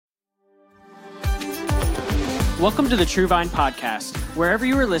Welcome to the True Vine Podcast. Wherever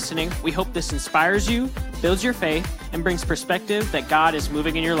you are listening, we hope this inspires you, builds your faith, and brings perspective that God is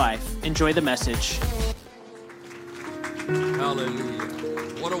moving in your life. Enjoy the message. Hallelujah.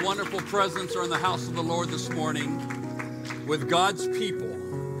 What a wonderful presence are in the house of the Lord this morning with God's people.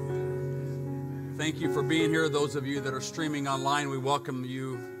 Thank you for being here. Those of you that are streaming online, we welcome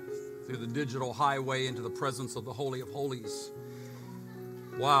you through the digital highway into the presence of the Holy of Holies.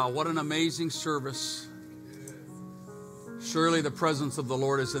 Wow, what an amazing service. Surely the presence of the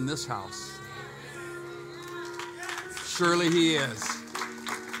Lord is in this house. Surely He is.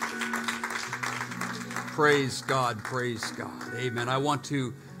 Praise God, praise God. Amen. I want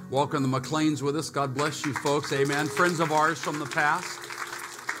to welcome the McLeans with us. God bless you folks. Amen. Friends of ours from the past.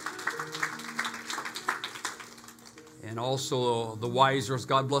 And also the Wisers.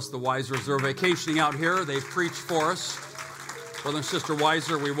 God bless the Wisers. They're vacationing out here. They've preached for us. Brother and Sister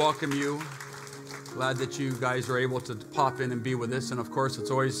Weiser, we welcome you. Glad that you guys are able to pop in and be with us. And of course,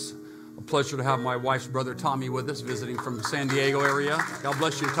 it's always a pleasure to have my wife's brother Tommy with us, visiting from the San Diego area. God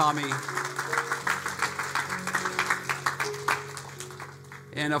bless you, Tommy.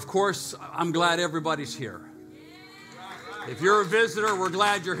 And of course, I'm glad everybody's here. If you're a visitor, we're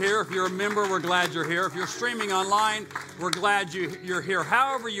glad you're here. If you're a member, we're glad you're here. If you're streaming online, we're glad you're here.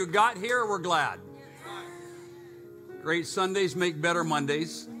 However you got here, we're glad. Great Sundays make better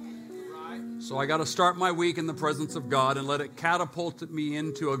Mondays. So I got to start my week in the presence of God and let it catapult me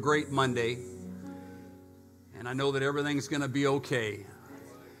into a great Monday. And I know that everything's going to be okay.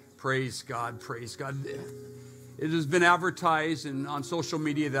 Praise God, praise God. It has been advertised on social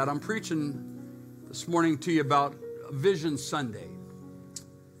media that I'm preaching this morning to you about Vision Sunday.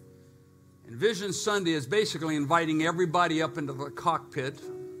 And Vision Sunday is basically inviting everybody up into the cockpit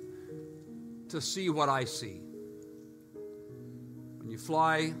to see what I see. When you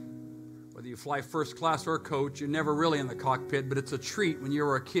fly, whether you fly first class or coach, you're never really in the cockpit, but it's a treat when you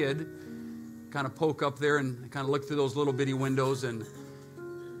were a kid. Kind of poke up there and kind of look through those little bitty windows and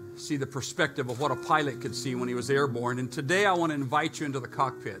see the perspective of what a pilot could see when he was airborne. And today I want to invite you into the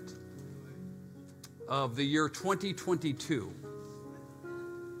cockpit of the year 2022.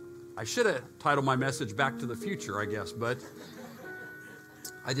 I should have titled my message Back to the Future, I guess, but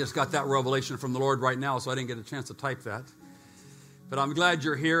I just got that revelation from the Lord right now, so I didn't get a chance to type that. But I'm glad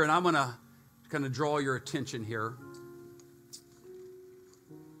you're here, and I'm going to kind of draw your attention here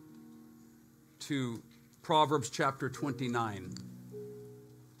to Proverbs chapter 29.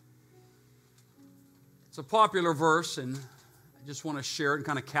 It's a popular verse, and I just want to share it and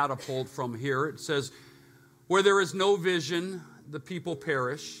kind of catapult from here. It says, "Where there is no vision, the people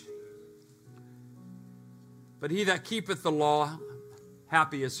perish. But he that keepeth the law,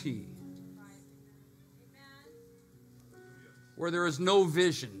 happy is he." Where there is no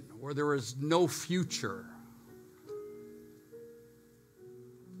vision, where there is no future,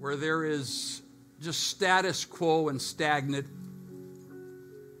 where there is just status quo and stagnant,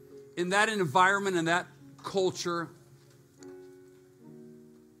 in that environment, in that culture,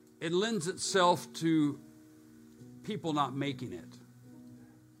 it lends itself to people not making it.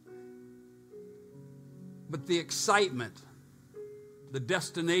 But the excitement, the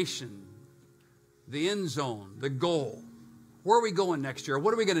destination, the end zone, the goal, where are we going next year?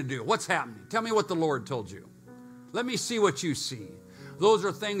 What are we going to do? What's happening? Tell me what the Lord told you. Let me see what you see. Those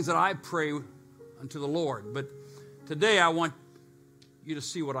are things that I pray unto the Lord. But today I want you to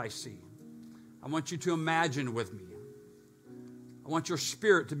see what I see. I want you to imagine with me. I want your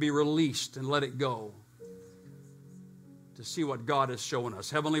spirit to be released and let it go to see what God is showing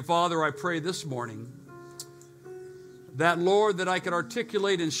us. Heavenly Father, I pray this morning that, Lord, that I could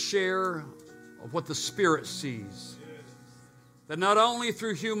articulate and share of what the Spirit sees. That not only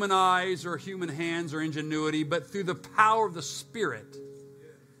through human eyes or human hands or ingenuity, but through the power of the Spirit,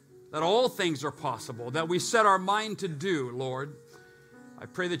 that all things are possible, that we set our mind to do, Lord. I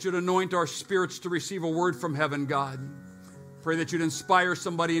pray that you'd anoint our spirits to receive a word from heaven, God. Pray that you'd inspire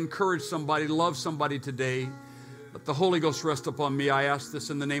somebody, encourage somebody, love somebody today. Let the Holy Ghost rest upon me. I ask this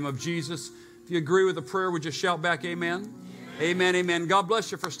in the name of Jesus. If you agree with the prayer, would you shout back amen? Amen, amen. God bless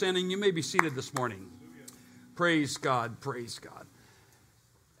you for standing. You may be seated this morning. Praise God, praise God.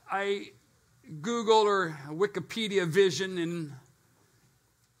 I Googled or Wikipedia vision and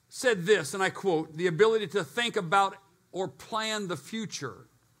said this, and I quote, "The ability to think about or plan the future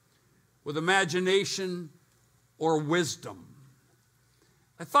with imagination or wisdom."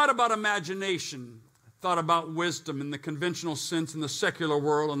 I thought about imagination. I thought about wisdom in the conventional sense in the secular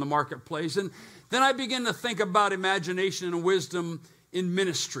world, in the marketplace. And then I began to think about imagination and wisdom in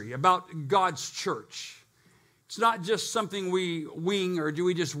ministry, about God's church. It's not just something we wing, or do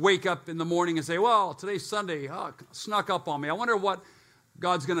we just wake up in the morning and say, well, today's Sunday, snuck up on me. I wonder what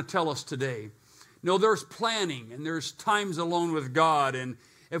God's going to tell us today. No, there's planning, and there's times alone with God. And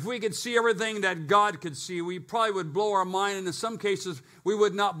if we could see everything that God could see, we probably would blow our mind. And in some cases, we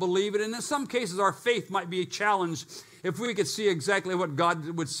would not believe it. And in some cases, our faith might be challenged if we could see exactly what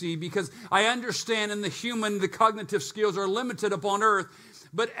God would see. Because I understand in the cognitive skills are limited upon earth.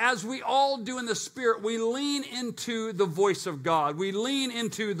 But as we all do in the Spirit, we lean into the voice of God. We lean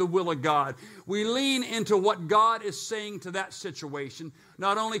into the will of God. We lean into what God is saying to that situation,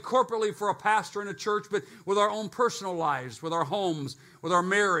 not only corporately for a pastor in a church, but with our own personal lives, with our homes, with our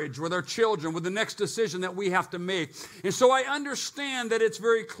marriage, with our children, with the next decision that we have to make. And so I understand that it's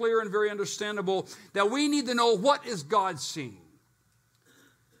very clear and very understandable that we need to know, what is God seeing?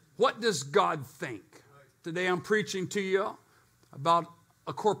 What does God think? Today I'm preaching to you about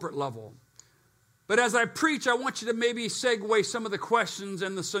a corporate level. But as I preach, I want you to maybe segue some of the questions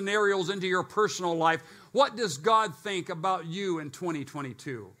and the scenarios into your personal life. What does God think about you in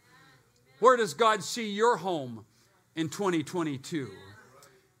 2022? Where does God see your home in 2022?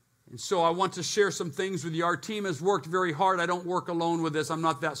 And so I want to share some things with you. Our team has worked very hard. I don't work alone with this. I'm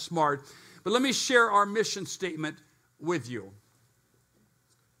not that smart. But let me share our mission statement with you.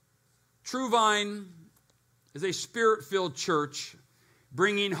 True Vine is a Spirit-filled church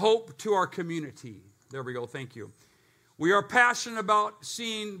bringing hope to our community. There we go. Thank you. We are passionate about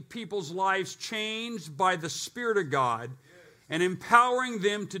seeing people's lives changed by the Spirit of God and empowering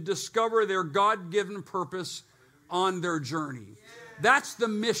them to discover their God-given purpose on their journey. That's the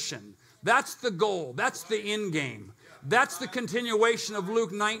mission. That's the goal. That's the end game. That's the continuation of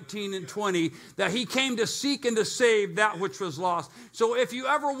Luke 19 and 20, that he came to seek and to save that which was lost. So if you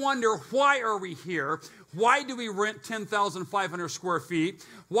ever wonder, why are we here? Why do we rent 10,500 square feet?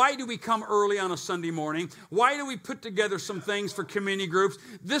 Why do we come early on a Sunday morning? Why do we put together some things for community groups?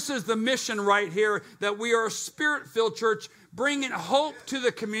 This is the mission right here, that we are a Spirit-filled church bringing hope to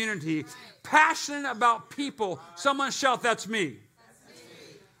the community, passionate about people. Someone shout, that's me.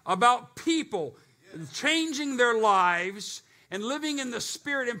 About people changing their lives and living in the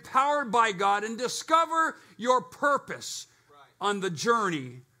Spirit, empowered by God, and discover your purpose on the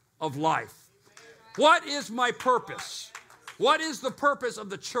journey of life. What is my purpose? What is the purpose of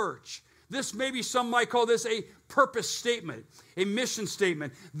the church? This maybe some might call this a purpose statement, a mission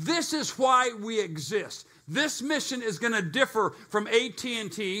statement. This is why we exist. This mission is going to differ from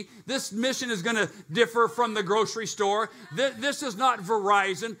AT&T. This mission is going to differ from the grocery store. This is not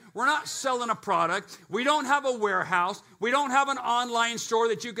Verizon. We're not selling a product. We don't have a warehouse. We don't have an online store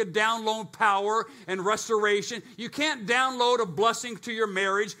that you could download power and restoration. You can't download a blessing to your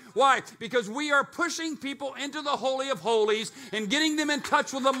marriage. Why? Because we are pushing people into the Holy of Holies and getting them in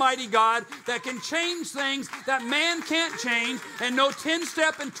touch with the mighty God that can change things that man can't change, and no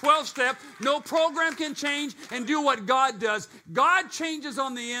 10-step and 12-step, no program can change and do what God does. God changes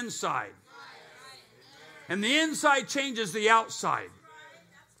on the inside, and the inside changes the outside.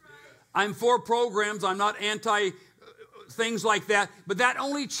 I'm for programs. I'm not anti things like that, but that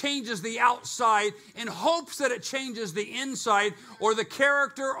only changes the outside in hopes that it changes the inside, or the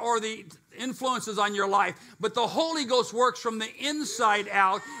character or the influences on your life. But the Holy Ghost works from the inside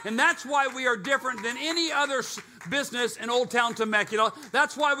out, and that's why we are different than any other business in Old Town Temecula.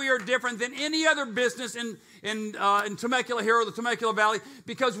 That's why we are different than any other business in Temecula here, or the Temecula Valley,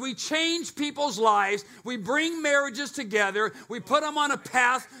 because we change people's lives. We bring marriages together. We put them on a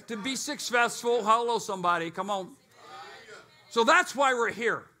path to be successful. Hello, somebody. Come on. So that's why we're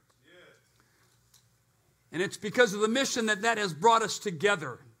here. And it's because of the mission that has brought us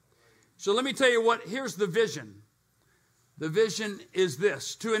together. So let me tell you what, here's the vision. The vision is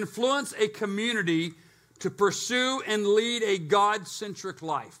this: to influence a community to pursue and lead a God-centric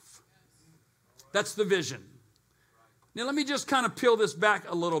life. That's the vision. Now let me just kind of peel this back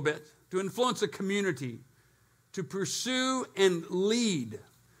a little bit. To influence a community, to pursue and lead.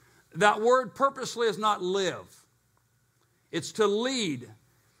 That word purposely is not live. It's to lead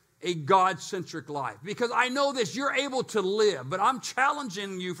a God-centric life. Because I know this, you're able to live, but I'm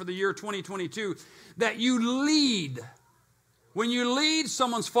challenging you for the year 2022 that you lead. When you lead,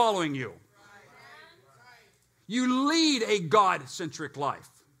 someone's following you. You lead a God-centric life.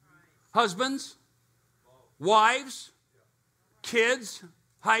 Husbands, wives, kids,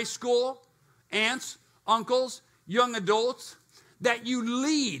 high school, aunts, uncles, young adults. that you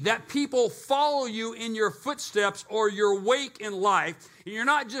lead, that people follow you in your footsteps or your wake in life. And you're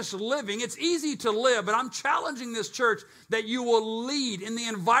not just living. It's easy to live, but I'm challenging this church that you will lead in the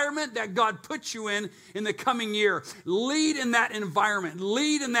environment that God puts you in the coming year. Lead in that environment.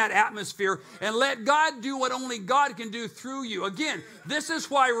 Lead in that atmosphere. And let God do what only God can do through you. Again, this is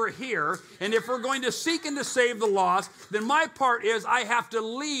why we're here. And if we're going to seek and to save the lost, then my part is I have to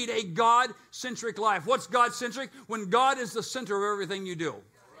lead a God-centric life. What's God-centric? When God is the center of everything you do.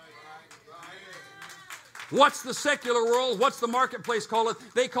 What's the secular world? What's the marketplace call it?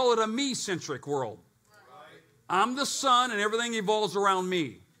 They call it a me-centric world. I'm the sun and everything evolves around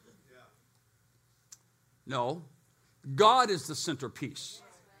me. No, God is the centerpiece.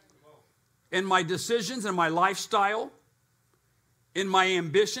 In my decisions and my lifestyle, in my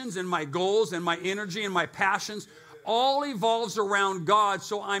ambitions and my goals and my energy and my passions, all evolves around God.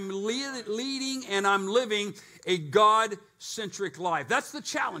 So I'm leading and I'm living a God-centric life. That's the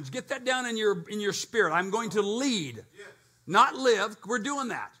challenge. Get that down in your spirit. I'm going to lead, not live. We're doing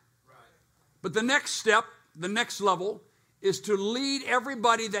that. But the next step, the next level, is to lead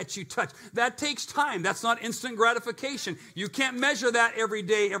everybody that you touch. That takes time. That's not instant gratification. You can't measure that every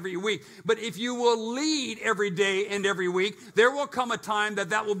day, every week. But if you will lead every day and every week, there will come a time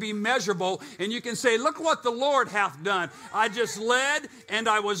that will be measurable, and you can say, look what the Lord hath done. I just led, and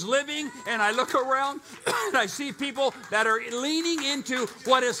I was living, and I look around, and I see people that are leaning into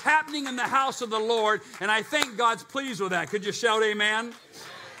what is happening in the house of the Lord, and I think God's pleased with that. Could you shout amen?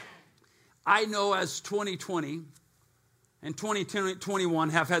 I know as 2020 and 2021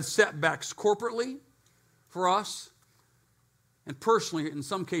 have had setbacks corporately for us and personally, in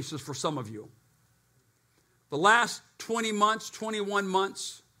some cases, for some of you. The last 20 months, 21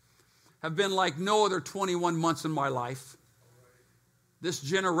 months have been like no other 21 months in my life. This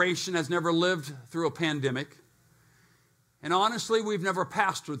generation has never lived through a pandemic. And honestly, we've never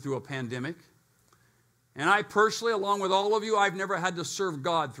pastored through a pandemic. And I personally, along with all of you, I've never had to serve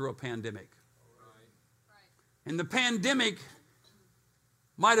God through a pandemic. And the pandemic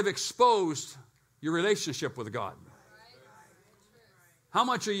might have exposed your relationship with God. How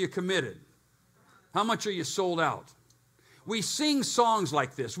much are you committed? How much are you sold out? We sing songs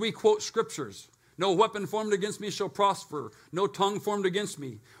like this. We quote scriptures. No weapon formed against me shall prosper. No tongue formed against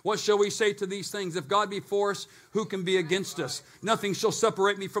me. What shall we say to these things? If God be for us, who can be against us? Nothing shall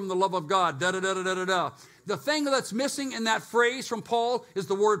separate me from the love of God. Da, da, da, da, da, da. The thing that's missing in that phrase from Paul is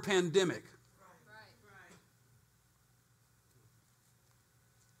the word pandemic.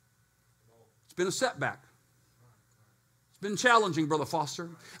 It's been a setback. It's been challenging, Brother Foster.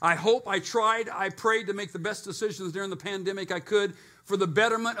 I prayed to make the best decisions during the pandemic I could for the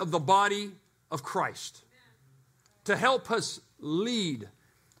betterment of the body of Christ, to help us lead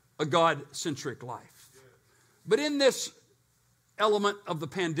a God-centric life. But in this element of the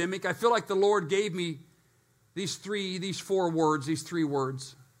pandemic, I feel like the Lord gave me these three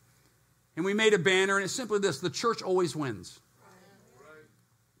words. And we made a banner, and it's simply this: the church always wins.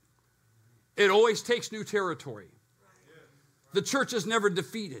 It always takes new territory. The church is never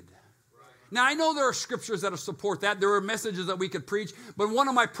defeated. Now, I know there are scriptures that support that. There are messages that we could preach. But one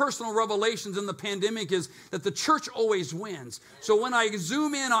of my personal revelations in the pandemic is that the church always wins. So when I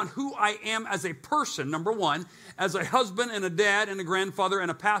zoom in on who I am as a person, number one, as a husband and a dad and a grandfather and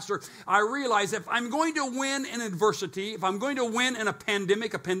a pastor, I realize if I'm going to win in adversity, if I'm going to win in a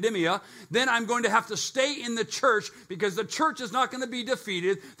pandemic, a pandemia, then I'm going to have to stay in the church, because the church is not going to be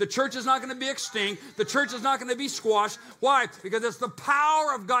defeated. The church is not going to be extinct. The church is not going to be squashed. Why? Because it's the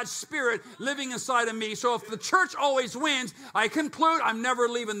power of God's Spirit living inside of me. So if the church always wins, I conclude I'm never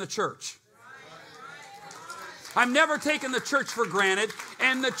leaving the church. I'm never taking the church for granted.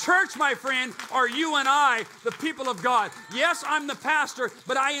 And the church, my friend, are you and I, the people of God. Yes, I'm the pastor,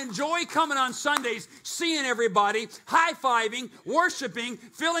 but I enjoy coming on Sundays, seeing everybody, high-fiving, worshiping,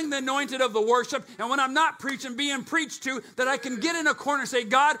 feeling the anointing of the worship. And when I'm not preaching, being preached to, that I can get in a corner and say,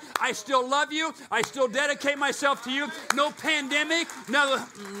 God, I still love you. I still dedicate myself to you. No pandemic,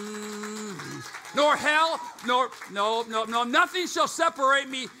 nor hell, no, nothing shall separate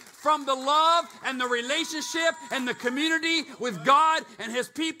me from the love and the relationship and the community with God and His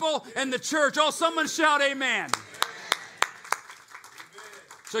people and the church. Oh, someone shout amen.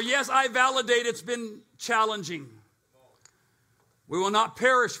 So yes, I validate it's been challenging. We will not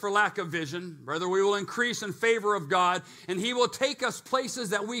perish for lack of vision. Rather, we will increase in favor of God, and He will take us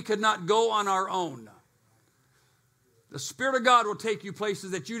places that we could not go on our own. The Spirit of God will take you places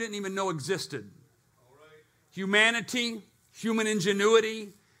that you didn't even know existed. Humanity, human ingenuity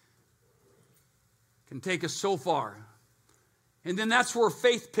can take us so far. And then that's where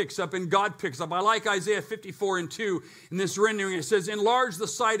faith picks up and God picks up. I like Isaiah 54:2 in this rendering. It says, enlarge the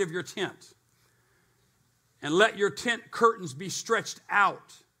side of your tent and let your tent curtains be stretched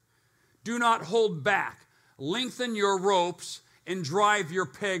out. Do not hold back. Lengthen your ropes and drive your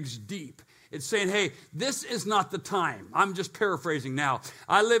pegs deep. It's saying, hey, this is not the time. I'm just paraphrasing now.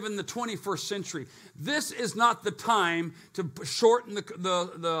 I live in the 21st century. This is not the time to shorten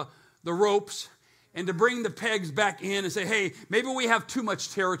the ropes and to bring the pegs back in and say, hey, maybe we have too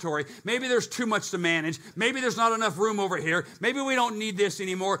much territory. Maybe there's too much to manage. Maybe there's not enough room over here. Maybe we don't need this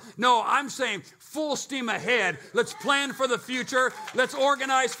anymore. No, I'm saying full steam ahead. Let's plan for the future. Let's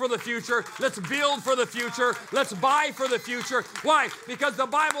organize for the future. Let's build for the future. Let's buy for the future. Why? Because the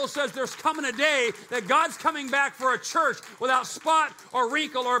Bible says there's coming a day that God's coming back for a church without spot or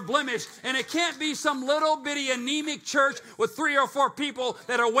wrinkle or blemish. And it can't be some little bitty anemic church with 3 or 4 people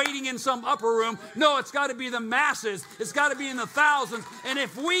that are waiting in some upper room. No, it's got to be the masses. It's got to be in the thousands. And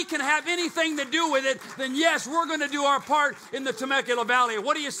if we can have anything to do with it, then yes, we're going to do our part in the Temecula Valley.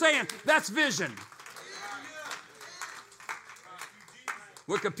 What are you saying? That's vision.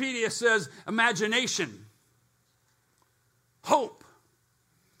 Wikipedia says imagination, hope.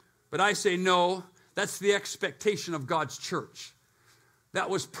 But I say no, that's the expectation of God's church. That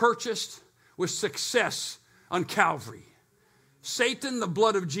was purchased with success on Calvary. Satan, the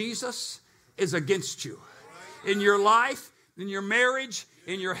blood of Jesus, is against you. In your life, in your marriage,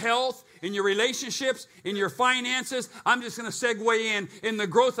 in your health, in your relationships, in your finances. I'm just going to segue in the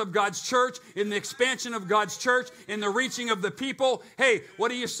growth of God's church, in the expansion of God's church, in the reaching of the people. Hey, what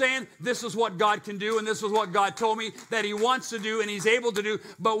are you saying? This is what God can do, and this is what God told me that He wants to do and He's able to do.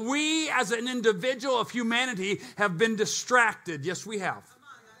 But we, as an individual of humanity, have been distracted. Yes, we have.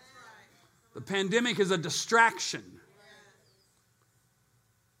 The pandemic is a distraction.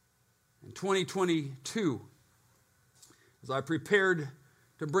 In 2022, as I prepared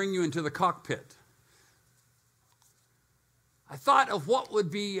to bring you into the cockpit, I thought of what would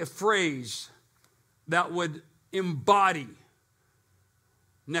be a phrase that would embody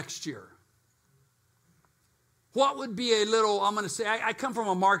next year. What would be a little, I'm going to say, I come from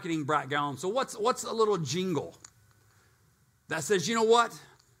a marketing background, so what's a little jingle that says, you know what?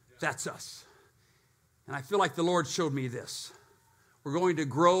 That's us. And I feel like the Lord showed me this. We're going to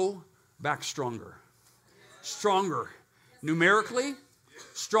grow back stronger. Stronger numerically,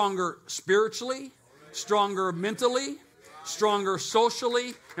 stronger spiritually, stronger mentally, stronger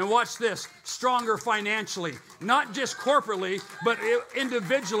socially, and watch this, stronger financially. Not just corporately, but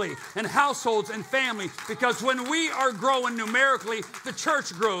individually and households and family. Because when we are growing numerically, the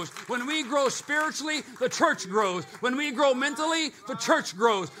church grows. When we grow spiritually, the church grows. When we grow mentally, the church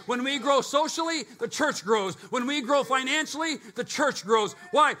grows. When we grow socially, the church grows. When we grow financially, the church grows.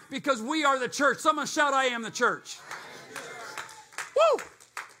 Why? Because we are the church. Someone shout, I am the church. Woo!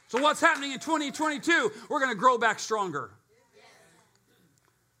 So what's happening in 2022? We're going to grow back stronger.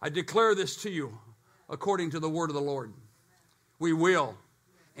 I declare this to you according to the word of the Lord. We will,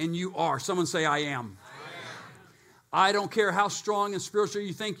 and you are. Someone say, I am. I don't care how strong and spiritual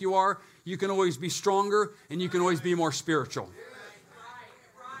you think you are. You can always be stronger, and you can always be more spiritual.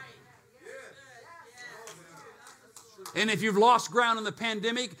 And if you've lost ground in the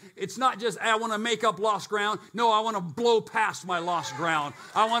pandemic, it's not just, I want to make up lost ground. No, I want to blow past my lost ground.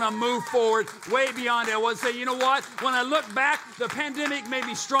 I want to move forward way beyond it. I want to say, you know what? When I look back, the pandemic made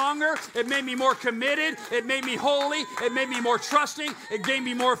me stronger. It made me more committed. It made me holy. It made me more trusting. It gave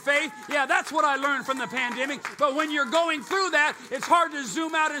me more faith. Yeah, that's what I learned from the pandemic. But when you're going through that, it's hard to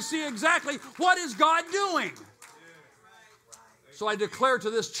zoom out and see exactly what is God doing. So I declare to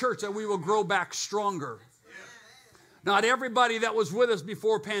this church that we will grow back stronger. Not everybody that was with us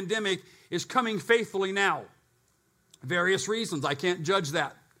before pandemic is coming faithfully now. Various reasons. I can't judge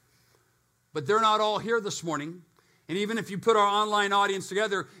that. But they're not all here this morning. And even if you put our online audience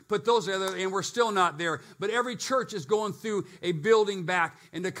together, put those together, and we're still not there. But every church is going through a building back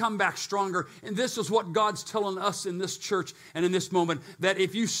and to come back stronger. And this is what God's telling us in this church and in this moment, that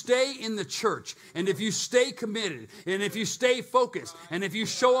if you stay in the church, and if you stay committed, and if you stay focused, and if you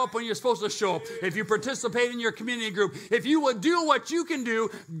show up when you're supposed to show up, if you participate in your community group, if you will do what you can do,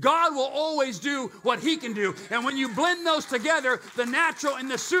 God will always do what He can do. And when you blend those together, the natural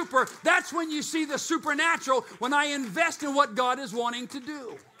and the super, that's when you see the supernatural, when I invest in what God is wanting to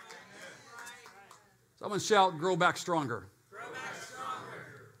do. Someone shout, grow back stronger. Grow back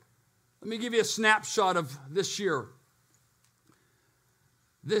stronger. Let me give you a snapshot of this year.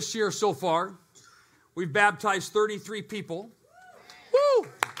 This year so far, we've baptized 33 people. Woo!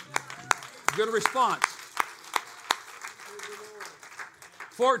 Good response.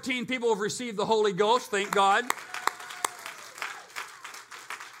 14 people have received the Holy Ghost, thank God.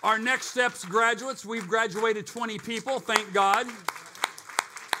 Our Next Steps graduates, we've graduated 20 people, thank God.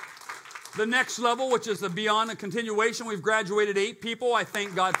 The next level, which is the beyond and continuation, we've graduated 8 people. I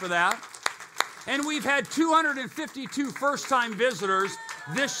thank God for that. And we've had 252 first-time visitors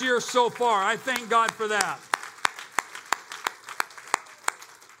this year so far. I thank God for that.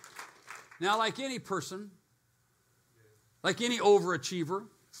 Now, like any person, like any overachiever,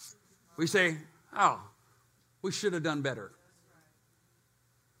 we say, oh, we should have done better.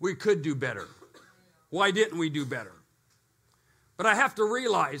 We could do better. Why didn't we do better? But I have to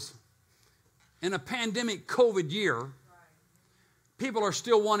realize, in a pandemic COVID year, people are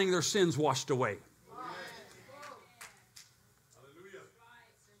still wanting their sins washed away.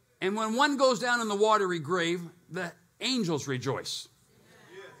 And when one goes down in the watery grave, the angels rejoice.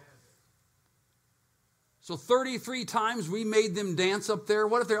 So 33 times we made them dance up there.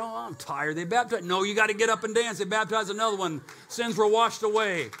 What if they're, oh, I'm tired. They baptized. No, you got to get up and dance. They baptized another one. Sins were washed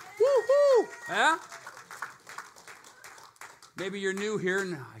away. Woo-hoo! Yeah? Maybe you're new here,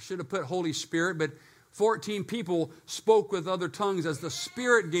 and I should have put Holy Spirit, but 14 people spoke with other tongues as the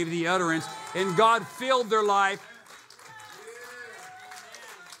Spirit gave the utterance, and God filled their life.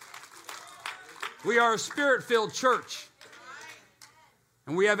 We are a Spirit-filled church,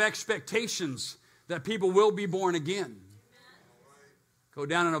 and we have expectations that people will be born again. Go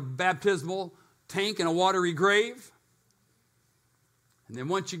down in a baptismal tank in a watery grave. And then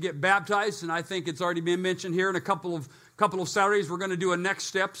once you get baptized, and I think it's already been mentioned here in a couple of Saturdays, we're going to do a Next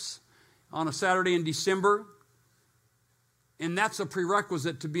Steps on a Saturday in December. And that's a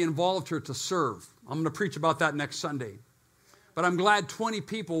prerequisite to be involved here to serve. I'm going to preach about that next Sunday. But I'm glad 20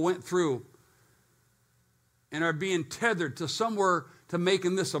 people went through and are being tethered to somewhere to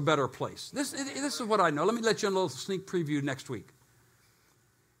making this a better place. This is what I know. Let me let you in a little sneak preview next week.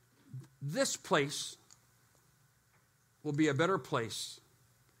 This place will be a better place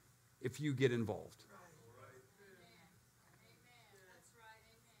if you get involved.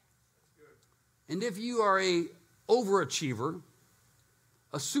 And if you are a overachiever,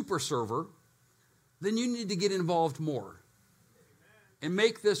 a super server, then you need to get involved more and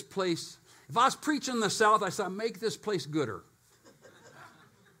make this place. If I was preaching in the South, I said, make this place gooder.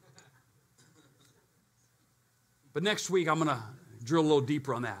 But next week, I'm going to drill a little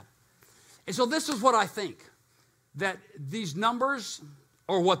deeper on that. And so this is what I think, that these numbers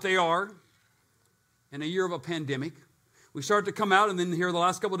are what they are in a year of a pandemic. We start to come out, and then here the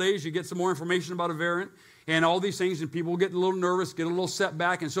last couple of days, you get some more information about a variant and all these things, and people get a little nervous, get a little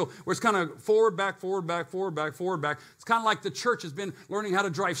setback. And so it's kind of forward, back, forward, back, forward, back, forward, back. It's kind of like the church has been learning how to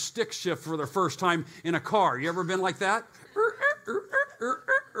drive stick shift for their first time in a car. You ever been like that?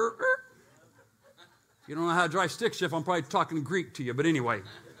 You don't know how to drive stick shift, I'm probably talking Greek to you. But anyway,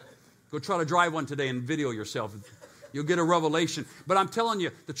 go try to drive one today and video yourself. You'll get a revelation. But I'm telling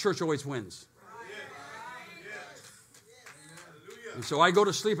you, the church always wins. And so I go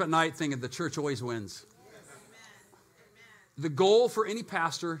to sleep at night thinking the church always wins. The goal for any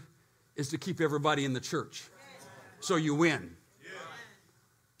pastor is to keep everybody in the church. So you win.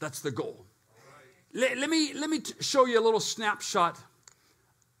 That's the goal. Let me show you a little snapshot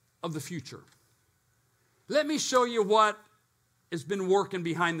of the future. Let me show you what has been working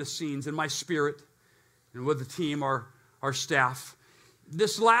behind the scenes in my spirit and with the team, our staff.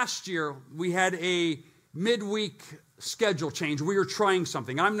 This last year, we had a midweek schedule change. We were trying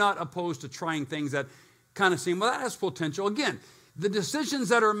something. I'm not opposed to trying things that kind of seem, well, that has potential. Again, the decisions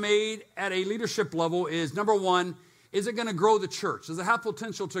that are made at a leadership level is, number one, is it going to grow the church? Does it have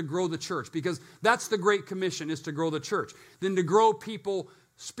potential to grow the church? Because that's the Great Commission, is to grow the church. Then to grow people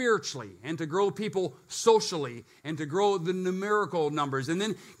spiritually, and to grow people socially, and to grow the numerical numbers. And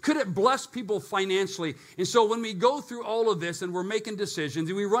then could it bless people financially? And so when we go through all of this and we're making decisions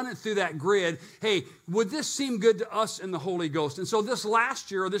and we run it through that grid, hey, would this seem good to us in the Holy Ghost? And so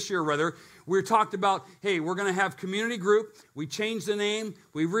this year rather, we talked about, hey, we're going to have community group. We changed the name.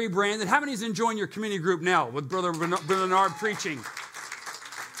 We rebranded. How many is enjoying your community group now with Brother Bernard preaching?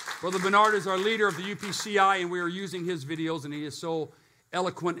 Brother Bernard is our leader of the UPCI, and we are using his videos, and he is so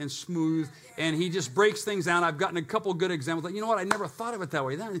eloquent and smooth, and he just breaks things down. I've gotten a couple good examples. Like, you know what? I never thought of it that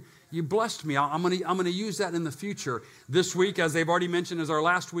way. You blessed me. I'm going to use that in the future. This week, as they've already mentioned, is our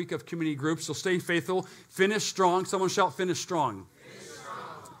last week of community groups. So stay faithful. Finish strong. Someone shout, finish strong.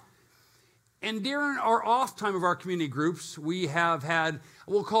 And during our off time of our community groups, we have had,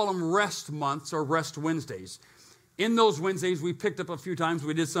 we'll call them rest months or rest Wednesdays. In those Wednesdays, we picked up a few times.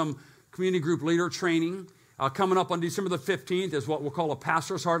 We did some community group leader training. Coming up on December the 15th is what we'll call a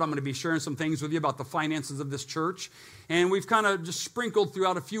pastor's heart. I'm going to be sharing some things with you about the finances of this church. And we've kind of just sprinkled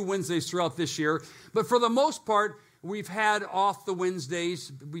throughout a few Wednesdays throughout this year. But for the most part, we've had off the Wednesdays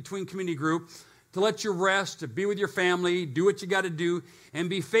between community group to let you rest, to be with your family, do what you got to do, and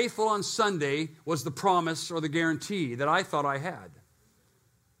be faithful on Sunday was the promise or the guarantee that I thought I had.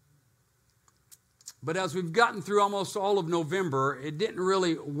 But as we've gotten through almost all of November, it didn't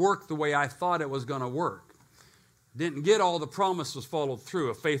really work the way I thought it was going to work. Didn't get all the promises followed through,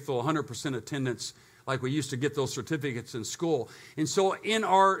 a faithful 100% attendance like we used to get those certificates in school. And so in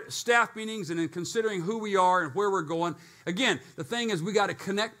our staff meetings and in considering who we are and where we're going, again, the thing is we got to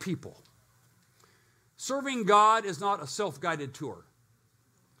connect people. Serving God is not a self-guided tour.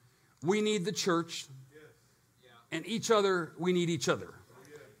 We need the church, and each other, we need each other.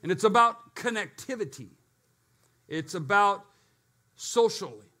 And it's about connectivity. It's about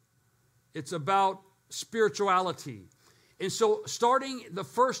socially. It's about spirituality. And so starting the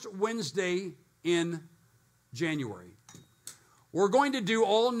first Wednesday in January, we're going to do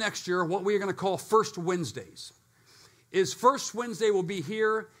all next year what we are going to call First Wednesdays. First Wednesday will be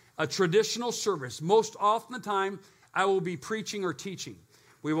here, a traditional service. Most often the time, I will be preaching or teaching.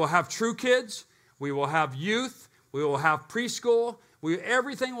 We will have true kids. We will have youth. We will have preschool.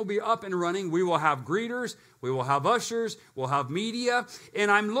 Everything will be up and running. We will have greeters. We will have ushers. We'll have media.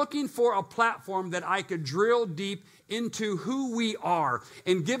 And I'm looking for a platform that I could drill deep into who we are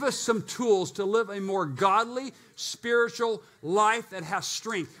and give us some tools to live a more godly, spiritual life that has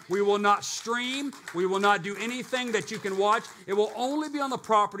strength. We will not stream. We will not do anything that you can watch. It will only be on the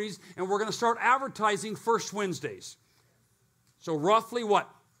properties, and we're going to start advertising First Wednesdays. So roughly what?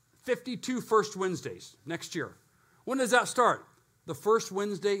 52 First Wednesdays next year. When does that start? The first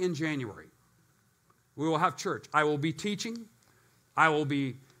Wednesday in January. We will have church. I will be teaching. I will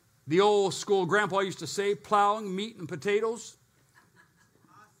be, the old school grandpa used to say, plowing meat and potatoes.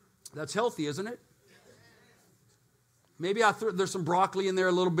 That's healthy, isn't it? Maybe there's some broccoli in there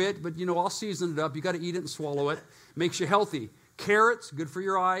a little bit, but I'll season it up. You got to eat it and swallow it. Makes you healthy. Carrots, good for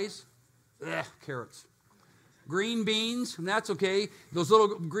your eyes. Carrots. Green beans, and that's okay. Those little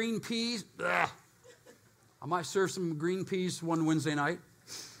green peas, I might serve some green peas one Wednesday night.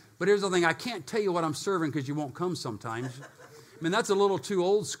 But here's the thing, I can't tell you what I'm serving because you won't come sometimes. I mean, that's a little too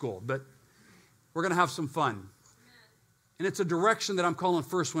old school, but we're going to have some fun. And it's a direction that I'm calling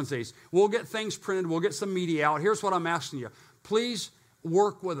First Wednesdays. We'll get things printed. We'll get some media out. Here's what I'm asking you. Please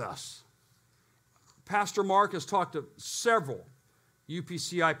work with us. Pastor Mark has talked to several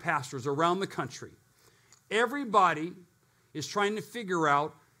UPCI pastors around the country. Everybody is trying to figure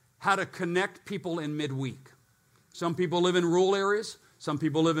out how to connect people in midweek. Some people live in rural areas. Some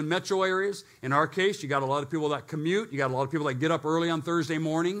people live in metro areas. In our case, you got a lot of people that commute. You got a lot of people that get up early on Thursday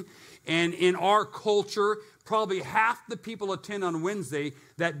morning. And in our culture, probably half the people attend on Wednesday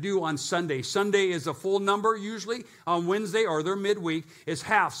that do on Sunday. Sunday is a full number usually. On Wednesday, or their midweek, is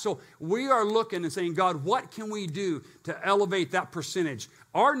half. So we are looking and saying, God, what can we do to elevate that percentage?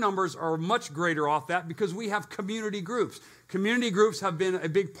 Our numbers are much greater off that because we have community groups. Community groups have been a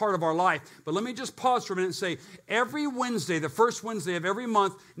big part of our life. But let me just pause for a minute and say, every Wednesday, the first Wednesday of every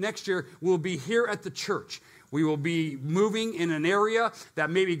month next year, we'll be here at the church. We will be moving in an area that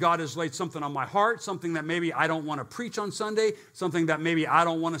maybe God has laid something on my heart, something that maybe I don't want to preach on Sunday, something that maybe I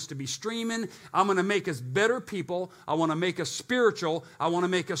don't want us to be streaming. I'm going to make us better people. I want to make us spiritual. I want to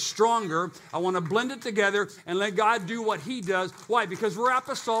make us stronger. I want to blend it together and let God do what He does. Why? Because we're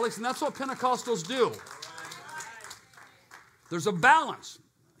apostolics, and that's what Pentecostals do. There's a balance.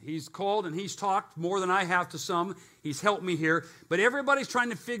 He's called and he's talked more than I have to some. He's helped me here. But everybody's trying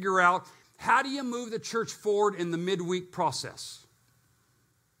to figure out, how do you move the church forward in the midweek process?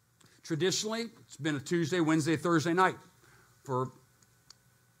 Traditionally, it's been a Tuesday, Wednesday, Thursday night for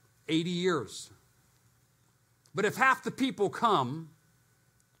 80 years. But if half the people come,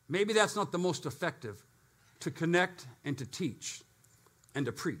 maybe that's not the most effective to connect and to teach and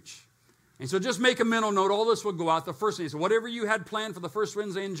to preach. And so just make a mental note. All this will go out. The first thing is, whatever you had planned for the first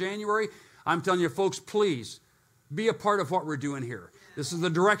Wednesday in January, I'm telling you, folks, please be a part of what we're doing here. This is the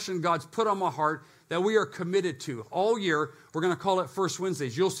direction God's put on my heart that we are committed to. All year, we're going to call it First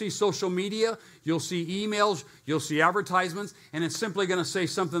Wednesdays. You'll see social media, you'll see emails, you'll see advertisements, and it's simply going to say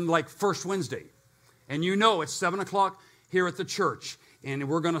something like First Wednesday. And it's 7 o'clock here at the church. And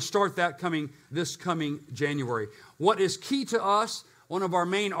we're going to start that this coming January. What is key to us, one of our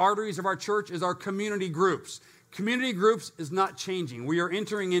main arteries of our church, is our community groups. Community groups is not changing. We are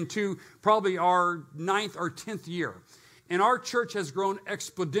entering into probably our 9th or 10th year. And our church has grown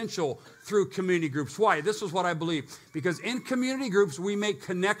exponential through community groups. Why? This is what I believe. Because in community groups, we make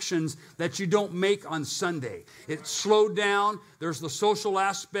connections that you don't make on Sunday. It's slowed down. There's the social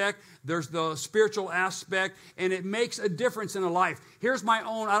aspect. There's the spiritual aspect. And it makes a difference in a life. Here's my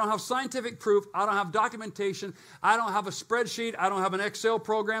own. I don't have scientific proof. I don't have documentation. I don't have a spreadsheet. I don't have an Excel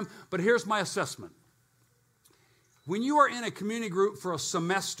program. But here's my assessment. When you are in a community group for a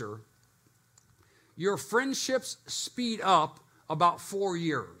semester, your friendships speed up about 4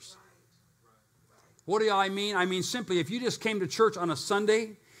 years. What do I mean? I mean simply, if you just came to church on a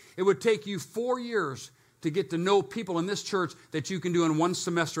Sunday, it would take you 4 years to get to know people in this church that you can do in one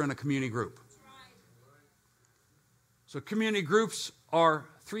semester in a community group. So community groups are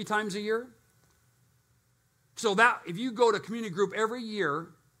 3 times a year. So that if you go to community group every year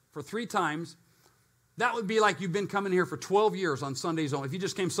for 3 times, that would be like you've been coming here for 12 years on Sundays only. If you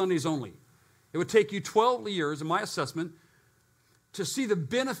just came Sundays only. It would take you 12 years, in my assessment, to see the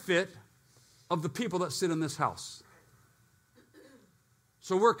benefit of the people that sit in this house.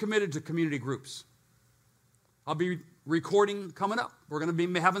 So we're committed to community groups. I'll be recording coming up. We're going to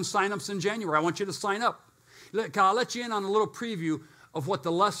be having sign-ups in January. I want you to sign up. I'll let you in on a little preview of what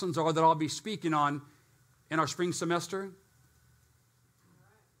the lessons are that I'll be speaking on in our spring semester.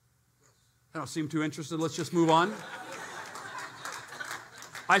 I don't seem too interested. Let's just move on.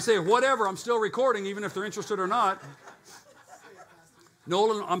 I say, whatever, I'm still recording, even if they're interested or not.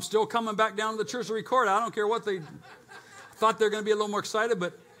 Nolan, I'm still coming back down to the church to record. I don't care what they thought they're going to be a little more excited,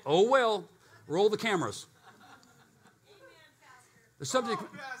 but oh well, roll the cameras. The subject,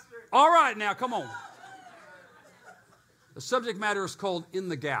 all right now, come on. The subject matter is called In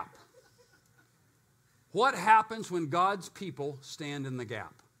the Gap. What happens when God's people stand in the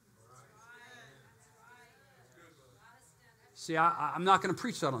gap? See, I'm not going to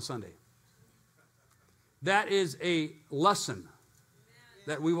preach that on Sunday. That is a lesson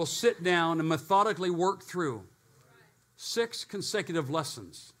that we will sit down and methodically work through. 6 consecutive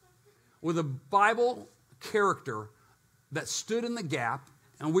lessons with a Bible character that stood in the gap,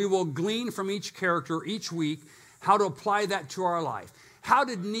 and we will glean from each character each week how to apply that to our life. How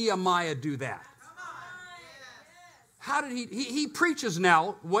did Nehemiah do that? How did he preaches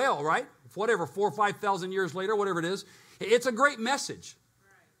now well, right? Whatever, 4,000 or 5,000 years later, whatever it is. It's a great message.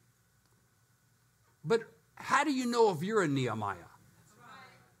 But how do you know if you're a Nehemiah?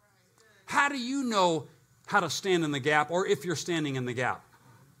 How do you know how to stand in the gap or if you're standing in the gap?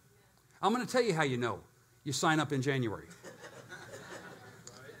 I'm going to tell you how you know. You sign up in January.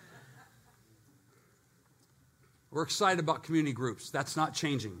 We're excited about community groups. That's not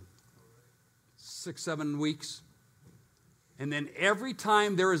changing. 6, 7 weeks. And then every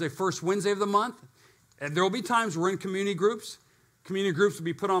time there is a first Wednesday of the month, and there will be times we're in community groups. Community groups will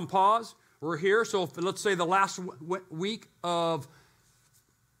be put on pause. We're here. So if, let's say the last week of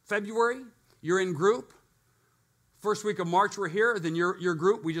February, you're in group. First week of March, we're here. Then your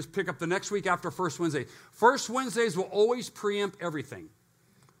group, we just pick up the next week after First Wednesday. First Wednesdays will always preempt everything.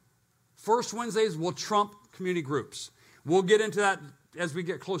 First Wednesdays will trump community groups. We'll get into that as we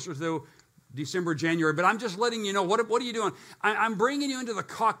get closer to December, January. But I'm just letting you know, what are you doing? I'm bringing you into the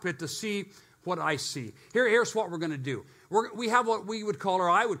cockpit to see what I see. Here's what we're going to do. We have what we would call, or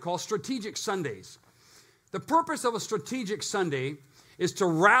I would call, strategic Sundays. The purpose of a strategic Sunday is to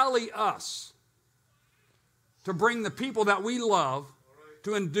rally us, to bring the people that we love,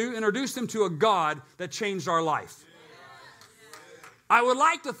 to introduce them to a God that changed our life. I would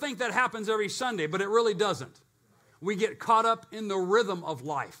like to think that happens every Sunday, but it really doesn't. We get caught up in the rhythm of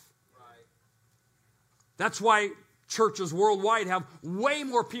life. That's why churches worldwide have way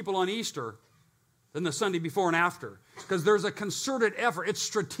more people on Easter than the Sunday before and after, because there's a concerted effort. It's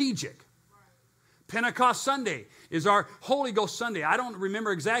strategic. Pentecost Sunday is our Holy Ghost Sunday. I don't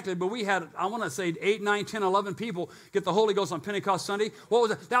remember exactly, but we had, I want to say 8, 9, 10, 11 people get the Holy Ghost on Pentecost Sunday. What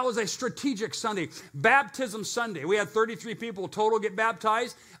was it? That was a strategic Sunday. Baptism Sunday. We had 33 people total get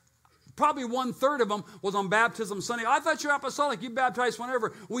baptized. Probably 1/3 of them was on Baptism Sunday. I thought you're apostolic. You baptize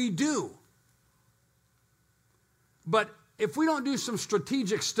whenever. We do. But if we don't do some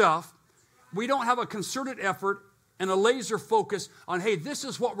strategic stuff, we don't have a concerted effort and a laser focus on, hey, this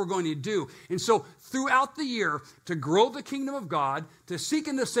is what we're going to do. And so throughout the year, to grow the kingdom of God, to seek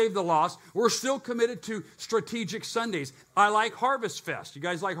and to save the lost, we're still committed to strategic Sundays. I like Harvest Fest. You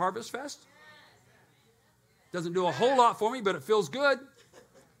guys like Harvest Fest? Doesn't do a whole lot for me, but it feels good.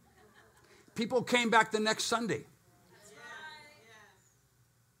 People came back the next Sunday.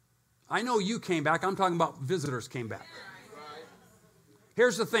 I know you came back. I'm talking about visitors came back.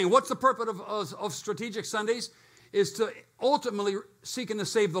 Here's the thing. What's the purpose of strategic Sundays? Is to ultimately seeking to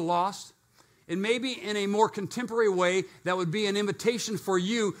save the lost. And maybe in a more contemporary way, that would be an invitation for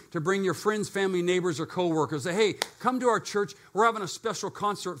you to bring your friends, family, neighbors, or coworkers. Say, hey, come to our church. We're having a special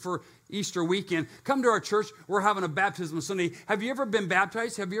concert for Easter weekend. Come to our church. We're having a baptism Sunday. Have you ever been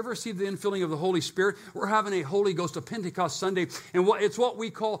baptized? Have you ever received the infilling of the Holy Spirit? We're having a Holy Ghost, a Pentecost Sunday. And it's what we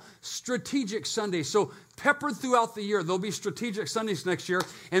call strategic Sunday. So peppered throughout the year, there'll be strategic Sundays next year.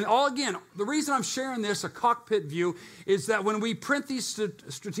 And again, the reason I'm sharing this, a cockpit view, is that when we print these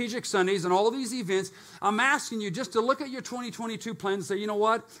strategic Sundays and all of these events, I'm asking you just to look at your 2022 plan and say, you know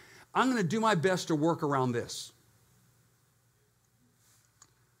what? I'm going to do my best to work around this,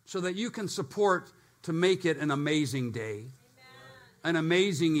 so that you can support to make it an amazing day, an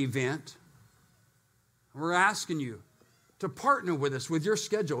amazing event. We're asking you to partner with us with your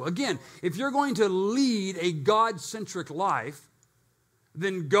schedule. Again, if you're going to lead a God-centric life,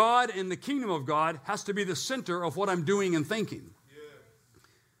 then God and the kingdom of God has to be the center of what I'm doing and thinking.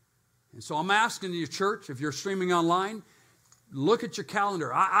 And so I'm asking you, church, if you're streaming online, look at your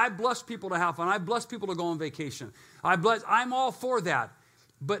calendar. I bless people to have fun. I bless people to go on vacation. I'm all for that.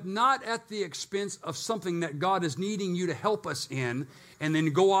 But not at the expense of something that God is needing you to help us in and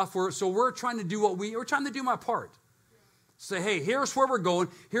then go off for it. So we're trying to do we're trying to do my part. Say, hey, here's where we're going.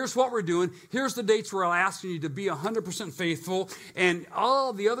 Here's what we're doing. Here's the dates where I'm asking you to be 100% faithful. And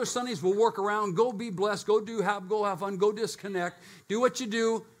all the other Sundays we'll work around. Go be blessed. Go have fun. Go disconnect. Do what you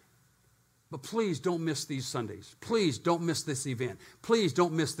do. But please don't miss these Sundays. Please don't miss this event. Please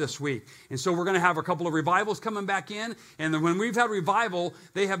don't miss this week. And so we're going to have a couple of revivals coming back in. And then when we've had revival,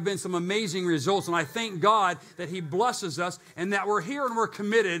 they have been some amazing results. And I thank God that He blesses us and that we're here and we're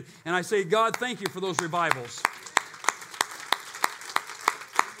committed. And I say, God, thank you for those revivals.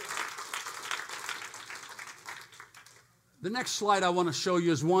 The next slide I want to show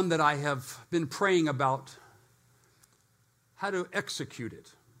you is one that I have been praying about, how to execute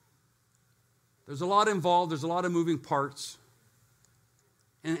it. There's a lot involved. There's a lot of moving parts.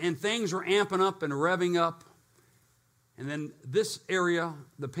 And things are amping up and revving up. And then this area,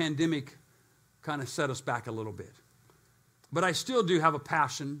 the pandemic, kind of set us back a little bit. But I still do have a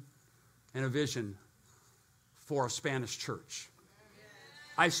passion and a vision for a Spanish church.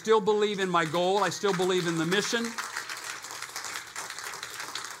 I still believe in my goal. I still believe in the mission.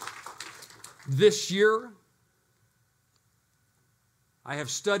 This year, I have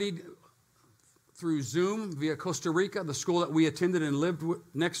studied through Zoom via Costa Rica, the school that we attended and lived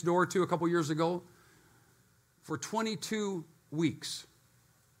next door to a couple years ago, for 22 weeks.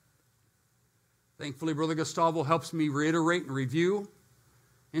 Thankfully, Brother Gustavo helps me reiterate and review.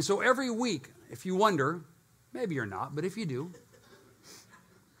 And so every week, if you wonder, maybe you're not, but if you do,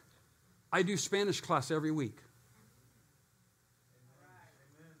 I do Spanish class every week.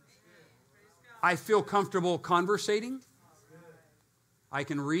 I feel comfortable conversating. I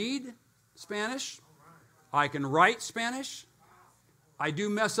can read Spanish. I can write Spanish. I do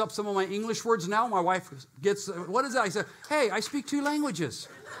mess up some of my English words now. My wife gets, what is that? I said, hey, I speak 2 languages.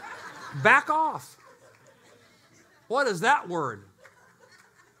 Back off. What is that word?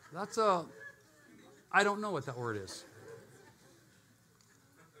 I don't know what that word is.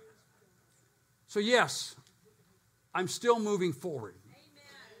 So yes, I'm still moving forward.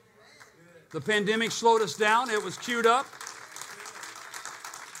 The pandemic slowed us down. It was queued up.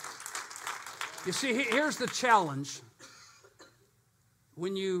 You see, here's the challenge.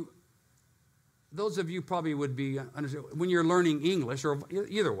 Those of you probably would be, when you're learning English, or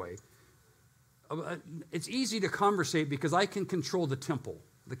either way, it's easy to conversate because I can control the tempo,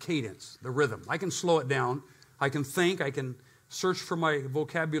 the cadence, the rhythm. I can slow it down. I can think. I can search for my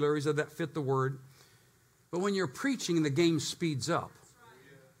vocabularies that fit the word. But when you're preaching, the game speeds up.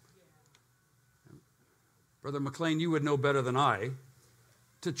 Brother McLean, you would know better than I.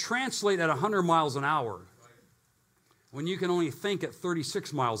 To translate at 100 miles an hour when you can only think at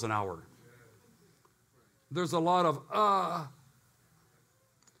 36 miles an hour. There's a lot of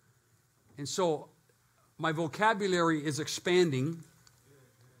And so my vocabulary is expanding.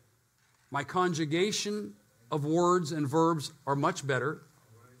 My conjugation of words and verbs are much better.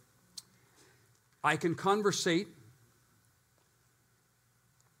 I can conversate,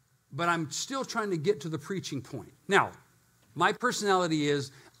 but I'm still trying to get to the preaching point. Now, my personality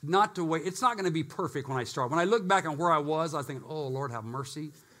is not to wait. It's not going to be perfect when I start. When I look back on where I was thinking, oh, Lord, have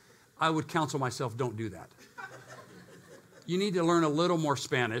mercy. I would counsel myself, don't do that. You need to learn a little more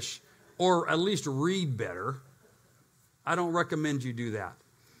Spanish or at least read better. I don't recommend you do that.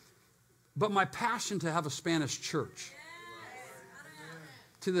 But my passion to have a Spanish church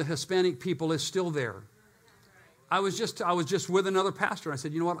to the Hispanic people is still there. I was just with another pastor. I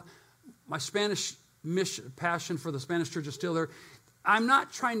said, you know what? My Spanish passion for the Spanish church is still there. I'm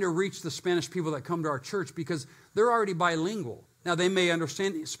not trying to reach the Spanish people that come to our church because they're already bilingual. Now, they may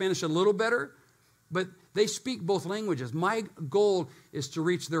understand Spanish a little better, but they speak both languages. My goal is to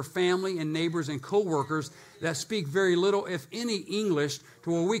reach their family and neighbors and coworkers that speak very little, if any, English,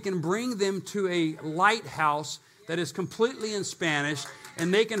 to where we can bring them to a lighthouse that is completely in Spanish,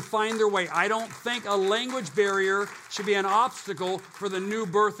 and they can find their way. I don't think a language barrier should be an obstacle for the new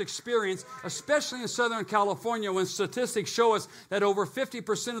birth experience, especially in Southern California, when statistics show us that over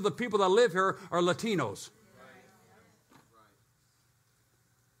 50% of the people that live here are Latinos.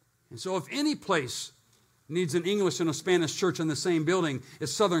 And so if any place needs an English and a Spanish church in the same building,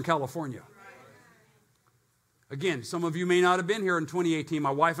 it's Southern California. Again, some of you may not have been here in 2018.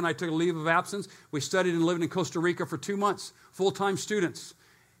 My wife and I took a leave of absence. We studied and lived in Costa Rica for 2 months, full-time students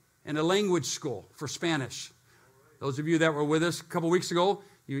in a language school for Spanish. Those of you that were with us a couple weeks ago,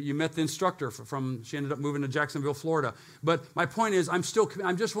 you met the instructor she ended up moving to Jacksonville, Florida. But my point is, I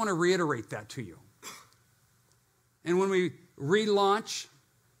just want to reiterate that to you. And when we relaunch,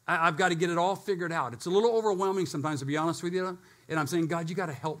 I've got to get it all figured out. It's a little overwhelming sometimes, to be honest with you. And I'm saying, God, you got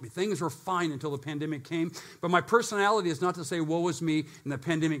to help me. Things were fine until the pandemic came. But my personality is not to say, woe is me, and the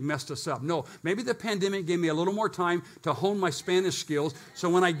pandemic messed us up. No, maybe the pandemic gave me a little more time to hone my Spanish skills. So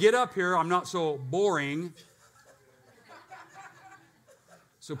when I get up here, I'm not so boring.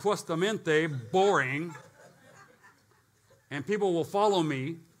 Supuestamente boring. And people will follow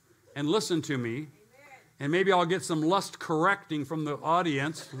me and listen to me. And maybe I'll get some lust correcting from the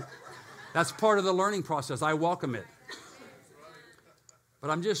audience. That's part of the learning process. I welcome it. But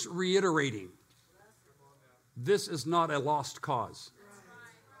I'm just reiterating, this is not a lost cause.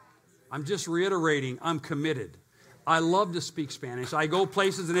 I'm just reiterating, I'm committed. I love to speak Spanish. I go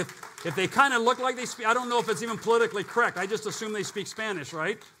places, and if they kind of look like they speak, I don't know if it's even politically correct. I just assume they speak Spanish,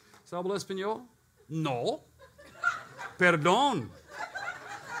 right? ¿Se habla español? No. Perdón.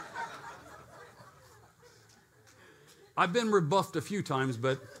 I've been rebuffed a few times,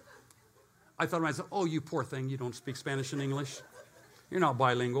 but I thought to myself, oh, you poor thing, you don't speak Spanish and English. You're not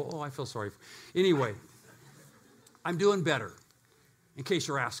bilingual. Oh, I feel sorry. Anyway, I'm doing better, in case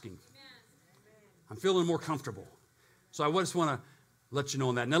you're asking. I'm feeling more comfortable. So I just want to let you know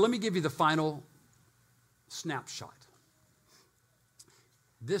on that. Now, let me give you the final snapshot.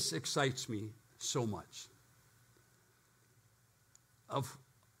 This excites me so much of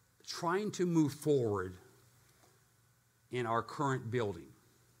trying to move forward in our current building.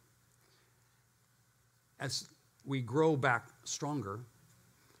 As we grow back stronger,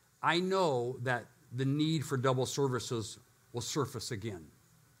 I know that the need for double services will surface again. Amen.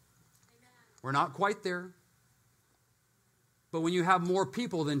 We're not quite there. But when you have more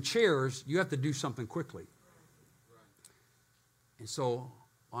people than chairs, you have to do something quickly. And so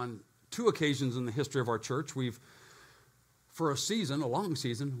on 2 occasions in the history of our church, for a long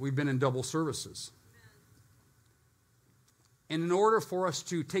season, we've been in double services. And in order for us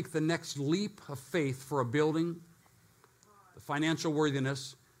to take the next leap of faith for a building, the financial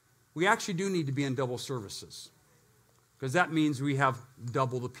worthiness, we actually do need to be in double services. Because that means we have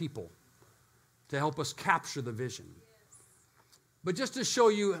double the people to help us capture the vision. But just to show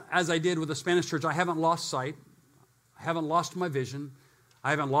you, as I did with the Spanish church, I haven't lost sight. I haven't lost my vision.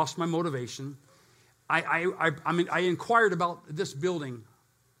 I haven't lost my motivation. I inquired about this building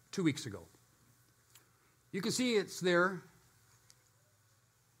 2 weeks ago. You can see it's there.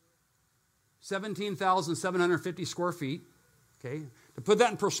 17,750 square feet, okay? To put that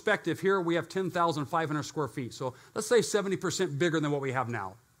in perspective, here we have 10,500 square feet. So let's say 70% bigger than what we have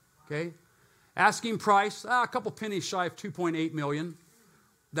now, okay? Asking price, a couple pennies shy of $2.8 million.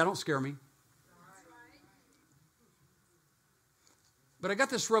 That don't scare me. But I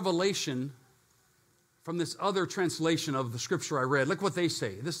got this revelation from this other translation of the scripture I read. Look what they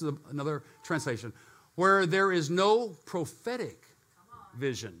say. This is another translation. Where there is no prophetic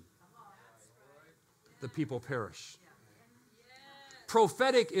vision, the people perish.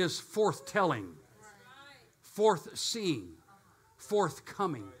 Prophetic is forthtelling, forthseeing,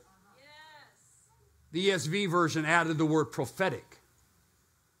 forthcoming. The ESV version added the word prophetic.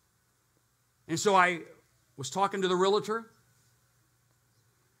 And so I was talking to the realtor.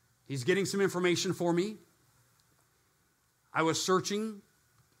 He's getting some information for me. I was searching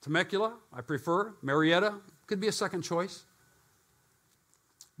Temecula, I prefer. Marietta could be a second choice.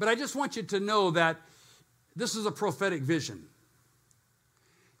 But I just want you to know that this is a prophetic vision.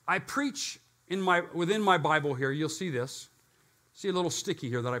 I preach within my Bible here. You'll see this. See a little sticky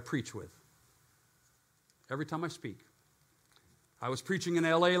here that I preach with every time I speak. I was preaching in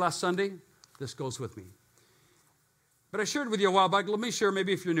LA last Sunday. This goes with me. But I shared with you a while back. Let me share,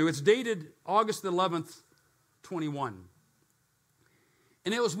 maybe if you're new. It's dated August 11th, 21.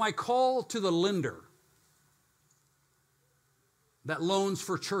 And it was my call to the lender that loans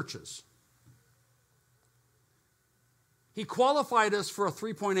for churches. He qualified us for a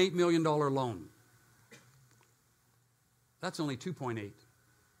 $3.8 million loan. That's only 2.8.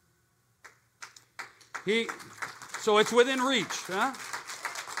 So it's within reach. Huh?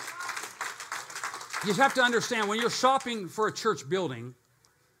 You have to understand, when you're shopping for a church building,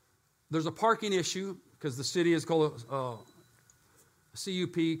 there's a parking issue because the city is called a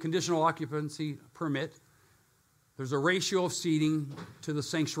CUP, conditional occupancy permit. There's a ratio of seating to the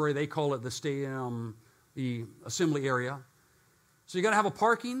sanctuary. They call it the assembly area. So you got to have a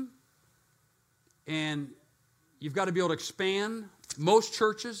parking, and you've got to be able to expand. Most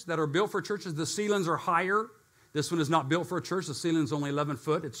churches that are built for churches, the ceilings are higher. This one is not built for a church. The ceiling is only 11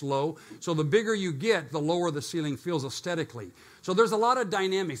 foot. It's low. So the bigger you get, the lower the ceiling feels aesthetically. So there's a lot of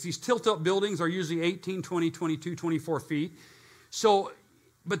dynamics. These tilt-up buildings are usually 18, 20, 22, 24 feet. So,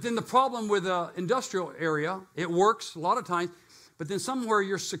 but then the problem with an industrial area, it works a lot of times, but then somewhere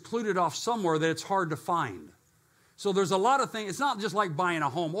you're secluded off somewhere that it's hard to find. So there's a lot of things. It's not just like buying a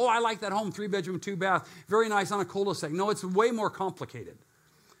home. Oh, I like that home, 3-bedroom, 2-bath, very nice on a cul-de-sac. No, it's way more complicated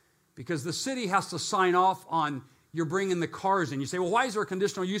because the city has to sign off on you're bringing the cars in. You say, well, why is there a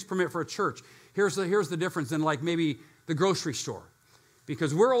conditional use permit for a church? Here's the difference in like maybe the grocery store.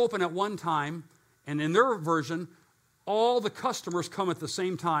 Because we're open at one time, and in their version, all the customers come at the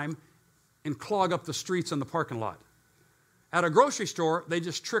same time and clog up the streets and the parking lot. At a grocery store, they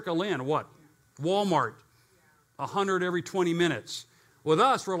just trickle in. What? Walmart, 100 every 20 minutes. With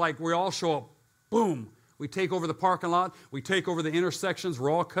us, we all show up, boom. We take over the parking lot. We take over the intersections.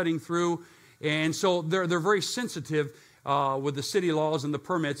 We're all cutting through. And so they're very sensitive with the city laws and the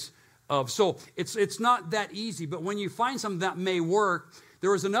permits. So it's not that easy. But when you find something that may work,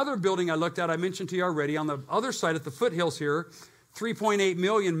 there was another building I looked at, I mentioned to you already, on the other side at the foothills here, $3.8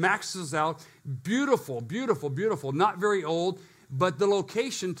 million, maxes out. Beautiful, beautiful, beautiful. Not very old, but the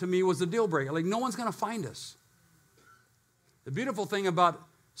location to me was a deal breaker. Like, no one's going to find us. The beautiful thing about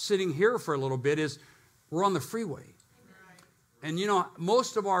sitting here for a little bit is we're on the freeway. And you know,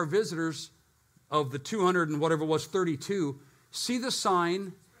 most of our visitors of the 200 and whatever it was, 32, see the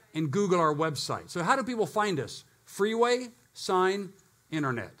sign and Google our website. So how do people find us? Freeway, sign,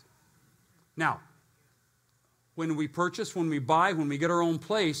 internet. Now, when we purchase, when we buy, when we get our own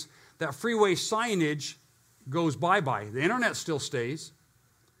place, that freeway signage goes bye-bye. The internet still stays.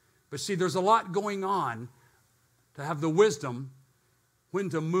 But see, there's a lot going on to have the wisdom when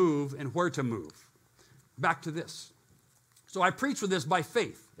to move and where to move. Back to this. So I preach with this by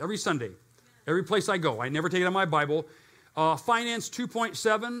faith every Sunday, every place I go. I never take it out of my Bible. Finance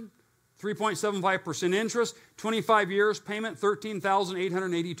 2.7, 3.75% interest, 25 years, payment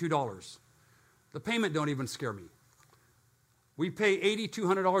 $13,882. The payment don't even scare me. We pay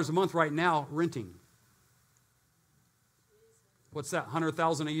 $8,200 a month right now renting. What's that,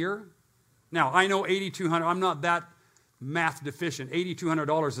 $100,000 a year? Now, I know $8,200, I'm not that math deficient.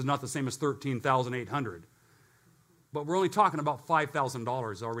 $8,200 is not the same as $13,800. But we're only talking about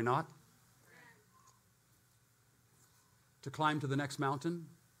 $5,000, are we not? To climb to the next mountain?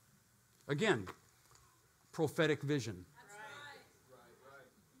 Again, prophetic vision.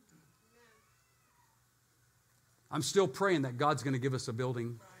 I'm still praying that God's going to give us a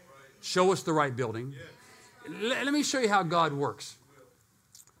building. Show us the right building. Let me show you how God works.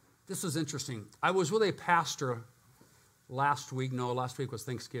 This is interesting. I was with a pastor last week. No, last week was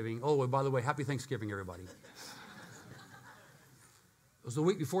Thanksgiving. Oh, and by the way, happy Thanksgiving, everybody. It was the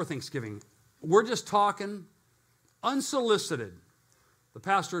week before Thanksgiving. We're just talking, unsolicited. The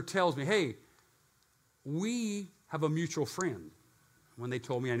pastor tells me, hey, we have a mutual friend. When they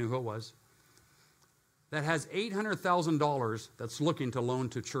told me, I knew who it was. That has $800,000 that's looking to loan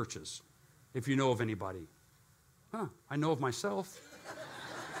to churches, if you know of anybody. I know of myself.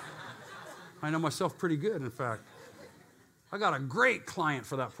 I know myself pretty good, in fact. I got a great client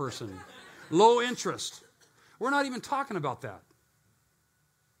for that person. Low interest. We're not even talking about that.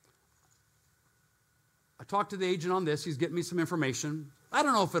 I talked to the agent on this. He's getting me some information. I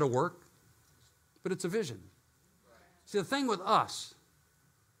don't know if it'll work, but it's a vision. See, the thing with us,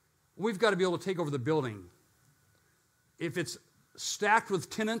 we've got to be able to take over the building. If it's stacked with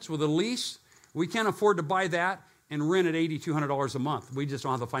tenants with a lease, we can't afford to buy that and rent at $8,200 a month. We just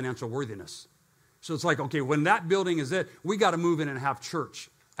don't have the financial worthiness. So it's like, okay, when that building is it, we got to move in and have church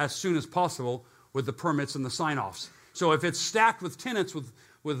as soon as possible with the permits and the sign-offs. So if it's stacked with tenants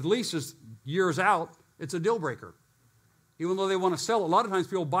with leases years out, it's a deal breaker. Even though they want to sell it, a lot of times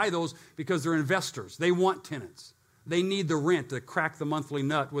people buy those because they're investors. They want tenants. They need the rent to crack the monthly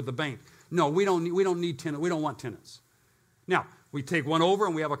nut with the bank. No, we don't need tenants. We don't want tenants. Now, We take one over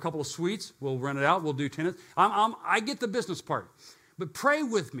and we have a couple of suites. We'll rent it out. We'll do tenants. I get the business part. But pray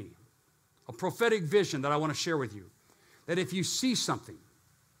with me, a prophetic vision that I want to share with you. That if you see something,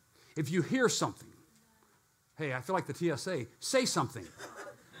 if you hear something, hey, I feel like the TSA, say something.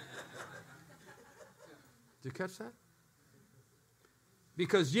 Did you catch that?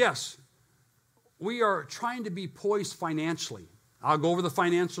 Because yes, we are trying to be poised financially. I'll go over the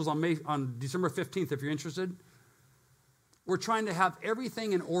financials on December 15th if you're interested. We're trying to have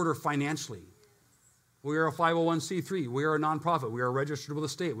everything in order financially. We are a 501c3. We are a nonprofit. We are registered with the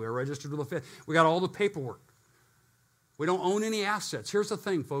state. We are registered with the Fed. We got all the paperwork. We don't own any assets. Here's the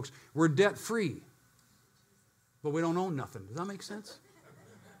thing, folks. We're debt-free, but we don't own nothing. Does that make sense?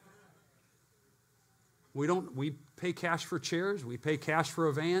 We pay cash for chairs. We pay cash for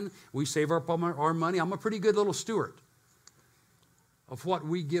a van. We save up our money. I'm a pretty good little steward of what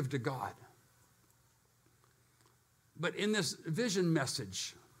we give to God. But in this vision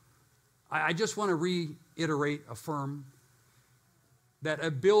message, I just want to reiterate, affirm that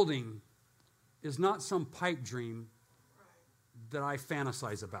a building is not some pipe dream that I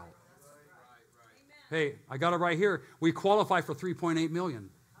fantasize about. Hey, I got it right here. We qualify for $3.8 million.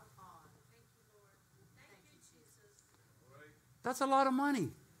 That's a lot of money.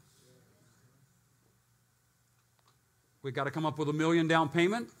 We got to come up with $1 million down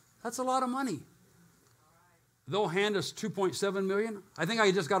payment. That's a lot of money. They'll hand us $2.7 million. I think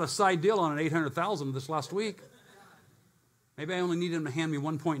I just got a side deal on an $800,000 this last week. Maybe I only need them to hand me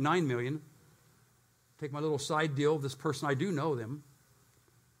 $1.9 million. Take my little side deal. This person, I do know them.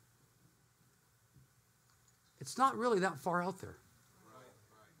 It's not really that far out there.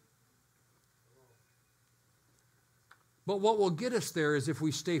 But what will get us there is if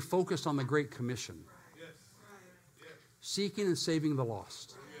we stay focused on the Great Commission. Yes. Seeking and saving the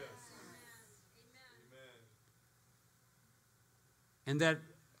lost. Yes. And that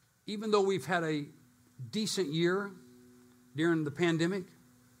even though we've had a decent year during the pandemic,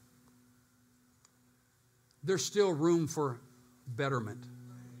 there's still room for betterment.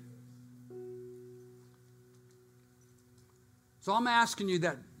 So I'm asking you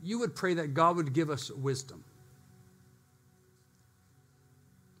that you would pray that God would give us wisdom.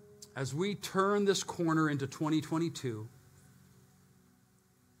 As we turn this corner into 2022,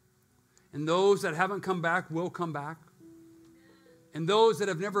 and those that haven't come back will come back, and those that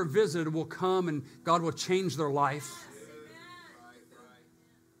have never visited will come and God will change their life.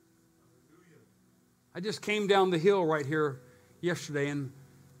 I just came down the hill right here yesterday and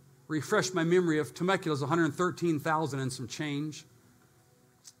refreshed my memory of Temecula's 113,000 and some change.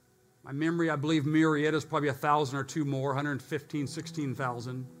 My memory, I believe Murrieta is probably 1,000 or two more, 115,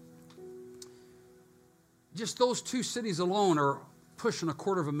 16,000. Just those two cities alone are pushing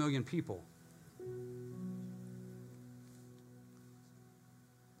 250,000 people.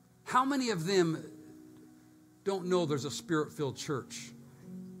 How many of them don't know there's a Spirit-filled church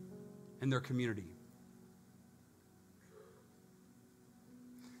in their community?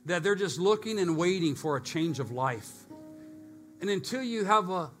 That they're just looking and waiting for a change of life. And until you have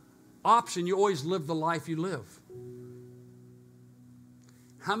an option, you always live the life you live.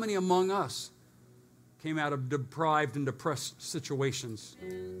 How many among us came out of deprived and depressed situations?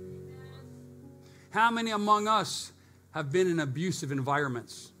 How many among us have been in abusive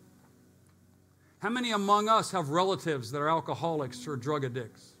environments? How many among us have relatives that are alcoholics or drug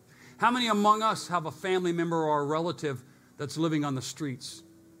addicts? How many among us have a family member or a relative that's living on the streets?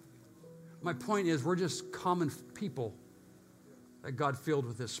 My point is, we're just common people that God filled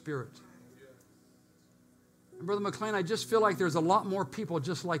with His Spirit. And Brother McLean, I just feel like there's a lot more people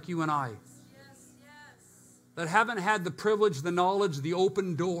just like you and I that haven't had the privilege, the knowledge, the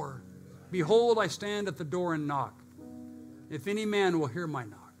open door. Behold, I stand at the door and knock. If any man will hear my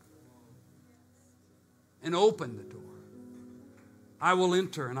knock and open the door, I will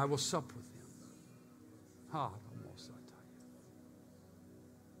enter and I will sup with him.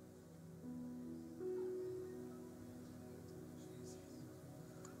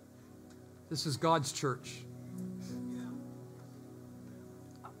 This is God's church.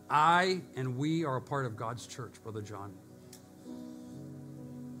 I and we are a part of God's church, Brother John.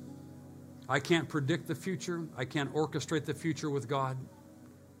 I can't predict the future. I can't orchestrate the future with God.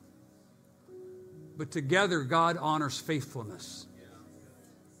 But together, God honors faithfulness.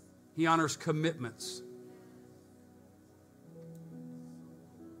 He honors commitments.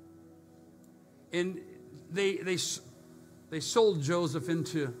 And they sold Joseph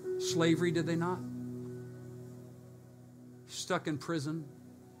into slavery, did they not? Stuck in prison.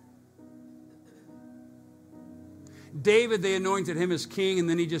 David, they anointed him as king, and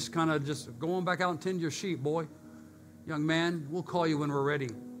then he just kind of go on back out and tend your sheep, boy. Young man, we'll call you when we're ready.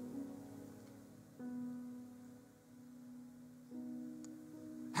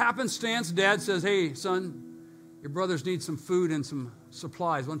 Happenstance, Dad says, hey, son, your brothers need some food and some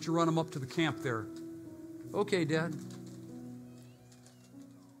supplies. Why don't you run them up to the camp there? Okay, Dad.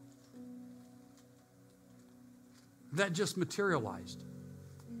 That just materialized.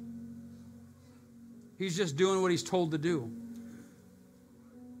 He's just doing what he's told to do.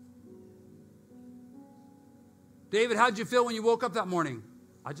 David, how'd you feel when you woke up that morning?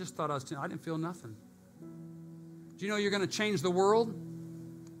 I just thought I didn't feel nothing. Do you know you're going to change the world?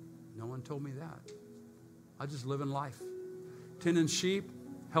 No one told me that. I just live in life. Tending sheep,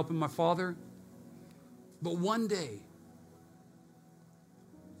 helping my father. But one day,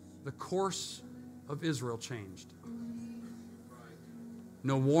 the course of Israel changed.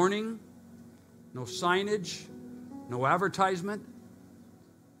 No warning, no signage, no advertisement.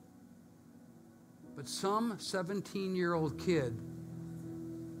 But some 17-year-old kid,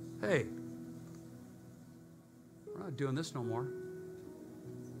 hey, we're not doing this no more.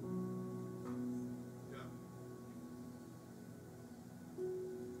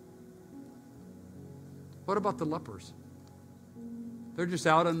 What about the lepers? They're just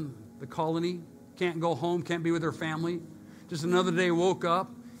out in the colony, can't go home, can't be with their family. Just another day woke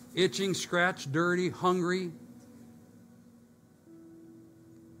up, itching, scratched, dirty, hungry.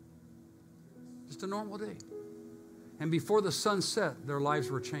 Just a normal day. And before the sun set, their lives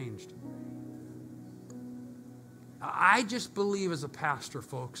were changed. I just believe as a pastor,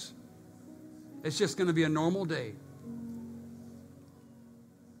 folks, it's just going to be a normal day.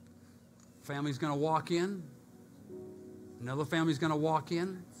 Family's going to walk in. Another family's going to walk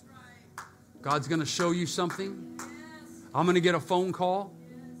in. God's going to show you something. I'm going to get a phone call.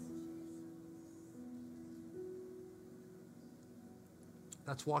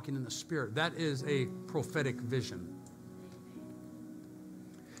 That's walking in the Spirit. That is a prophetic vision.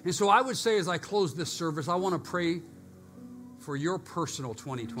 And so I would say as I close this service, I want to pray for your personal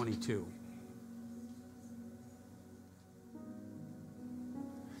 2022.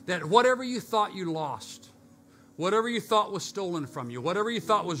 That whatever you thought you lost, whatever you thought was stolen from you, whatever you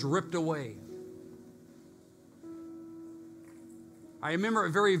thought was ripped away. I remember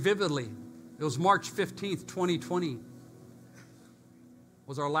it very vividly. It was March 15th, 2020.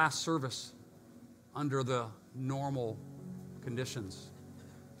 Was our last service under the normal conditions.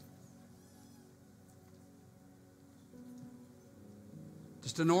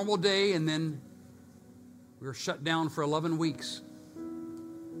 Just a normal day, and then we were shut down for 11 weeks.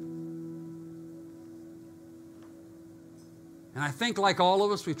 And I think like all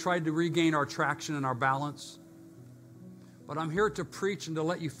of us, we tried to regain our traction and our balance. But I'm here to preach and to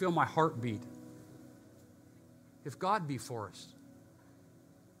let you feel my heartbeat. If God be for us,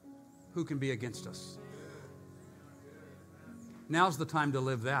 who can be against us? Now's the time to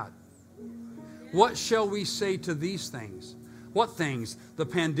live that. What shall we say to these things? What things? The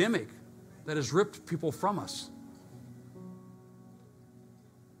pandemic that has ripped people from us.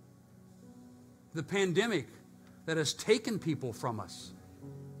 The pandemic that has taken people from us.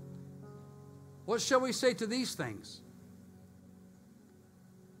 What shall we say to these things?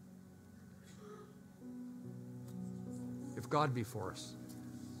 If God be for us.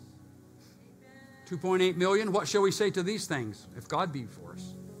 2.8 million, what shall we say to these things? If God be for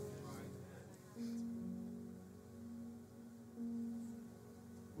us.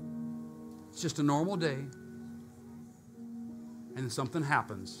 It's just a normal day, and something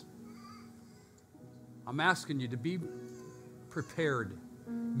happens. I'm asking you to be prepared,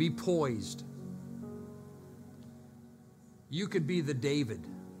 be poised. You could be the David.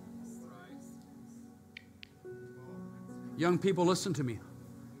 Young people, listen to me.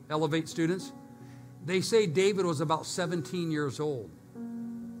 Elevate students. They say David was about 17 years old.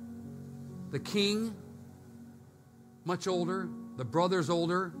 The king, much older. The brothers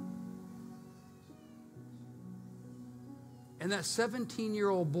older. And that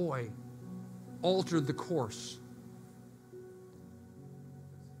 17-year-old boy altered the course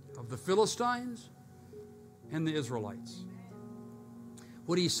of the Philistines and the Israelites.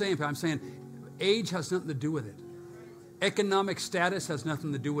 What are you saying? I'm saying age has nothing to do with it. Economic status has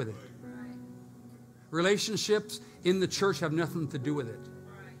nothing to do with it. Relationships in the church have nothing to do with it.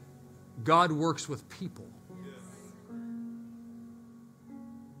 God works with people.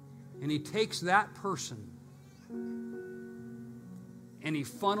 And He takes that person and He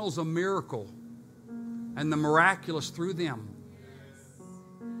funnels a miracle and the miraculous through them.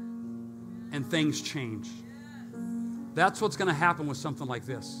 And things change. That's what's going to happen with something like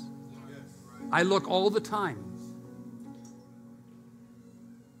this. I look all the time.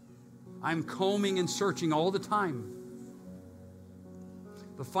 I'm combing and searching all the time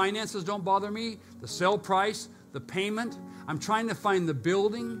The finances don't bother me. The sale price, the payment. I'm trying to find the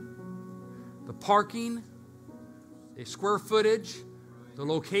building, the parking, the square footage, the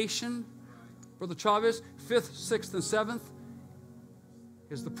location. Brother Chavez, 5th, 6th, and 7th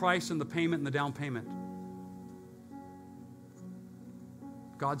is the price and the payment and the down payment.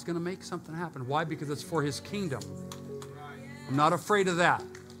 God's going to make something happen. Why? Because it's for His kingdom. I'm not afraid of that.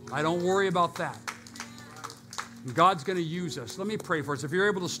 I don't worry about that. God's going to use us. Let me pray for us. If you're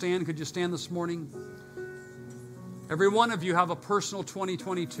able to stand, could you stand this morning? Every one of you have a personal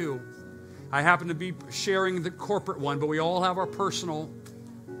 2022. I happen to be sharing the corporate one, but we all have our personal.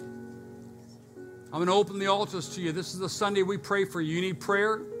 I'm going to open the altars to you. This is the Sunday we pray for you. You need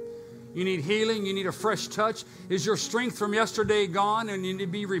prayer. You need healing. You need a fresh touch. Is your strength from yesterday gone and you need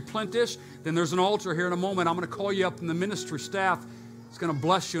to be replenished? Then there's an altar here in a moment. I'm going to call you up, and the ministry staff is going to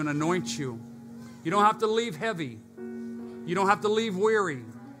bless you and anoint you. You don't have to leave heavy. You don't have to leave weary.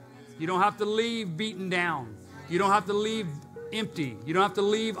 You don't have to leave beaten down. You don't have to leave empty. You don't have to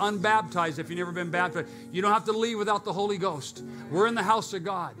leave unbaptized if you've never been baptized. You don't have to leave without the Holy Ghost. We're in the house of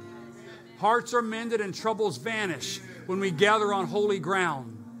God. Hearts are mended and troubles vanish when we gather on holy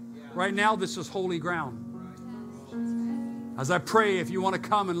ground. Right now, this is holy ground. As I pray, if you want to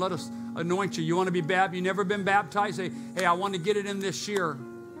come and let us anoint you, you want to be baptized, you've never been baptized, say, hey, I want to get it in this year.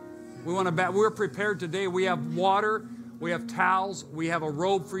 We're prepared today. We have water, we have towels, we have a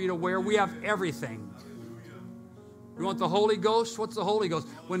robe for you to wear, we have everything. You want the Holy Ghost? What's the Holy Ghost?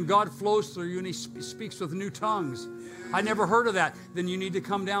 When God flows through you and He speaks with new tongues. I never heard of that. Then you need to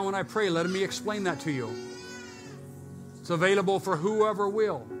come down when I pray. Let me explain that to you. It's available for whoever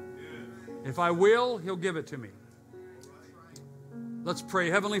will. If I will, He'll give it to me. Let's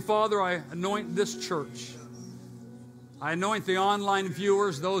pray. Heavenly Father, I anoint this church. I anoint the online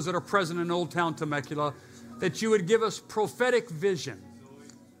viewers, those that are present in Old Town Temecula, that you would give us prophetic vision,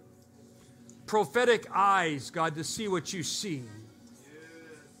 prophetic eyes, God, to see what you see.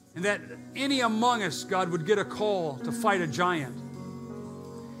 And that any among us, God, would get a call to fight a giant.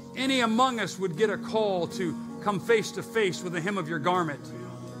 Any among us would get a call to come face to face with the hem of your garment.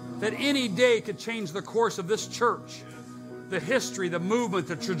 That any day could change the course of this church, the history, the movement,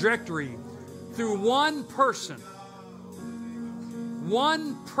 the trajectory, through one person,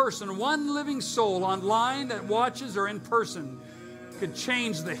 one living soul online that watches or in person could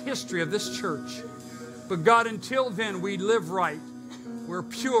change the history of this church. But God, until then, we live right. We're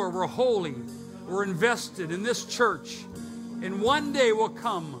pure, we're holy, we're invested in this church. And one day will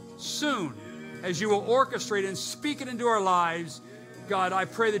come soon as you will orchestrate and speak it into our lives. God, I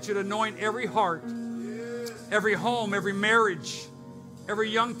pray that you'd anoint every heart, every home, every marriage, every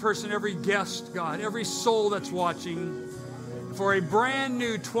young person, every guest, God, every soul that's watching, for a brand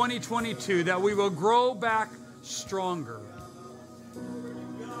new 2022, that we will grow back stronger.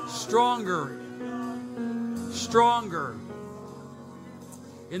 Stronger. Stronger.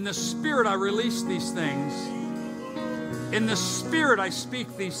 In the Spirit, I release these things. In the Spirit, I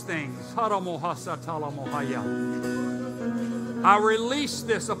speak these things. I release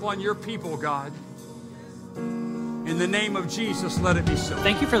this upon your people, God. In the name of Jesus, let it be so.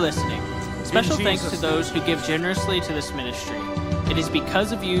 Thank you for listening. Special thanks to those who give generously to this ministry. It is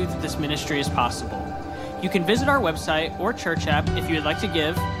because of you that this ministry is possible. You can visit our website or church app if you would like to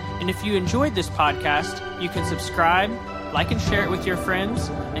give. And if you enjoyed this podcast, you can subscribe, like and share it with your friends,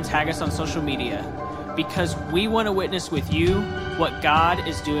 and tag us on social media. Because we want to witness with you what God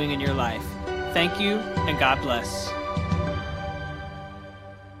is doing in your life. Thank you, and God bless.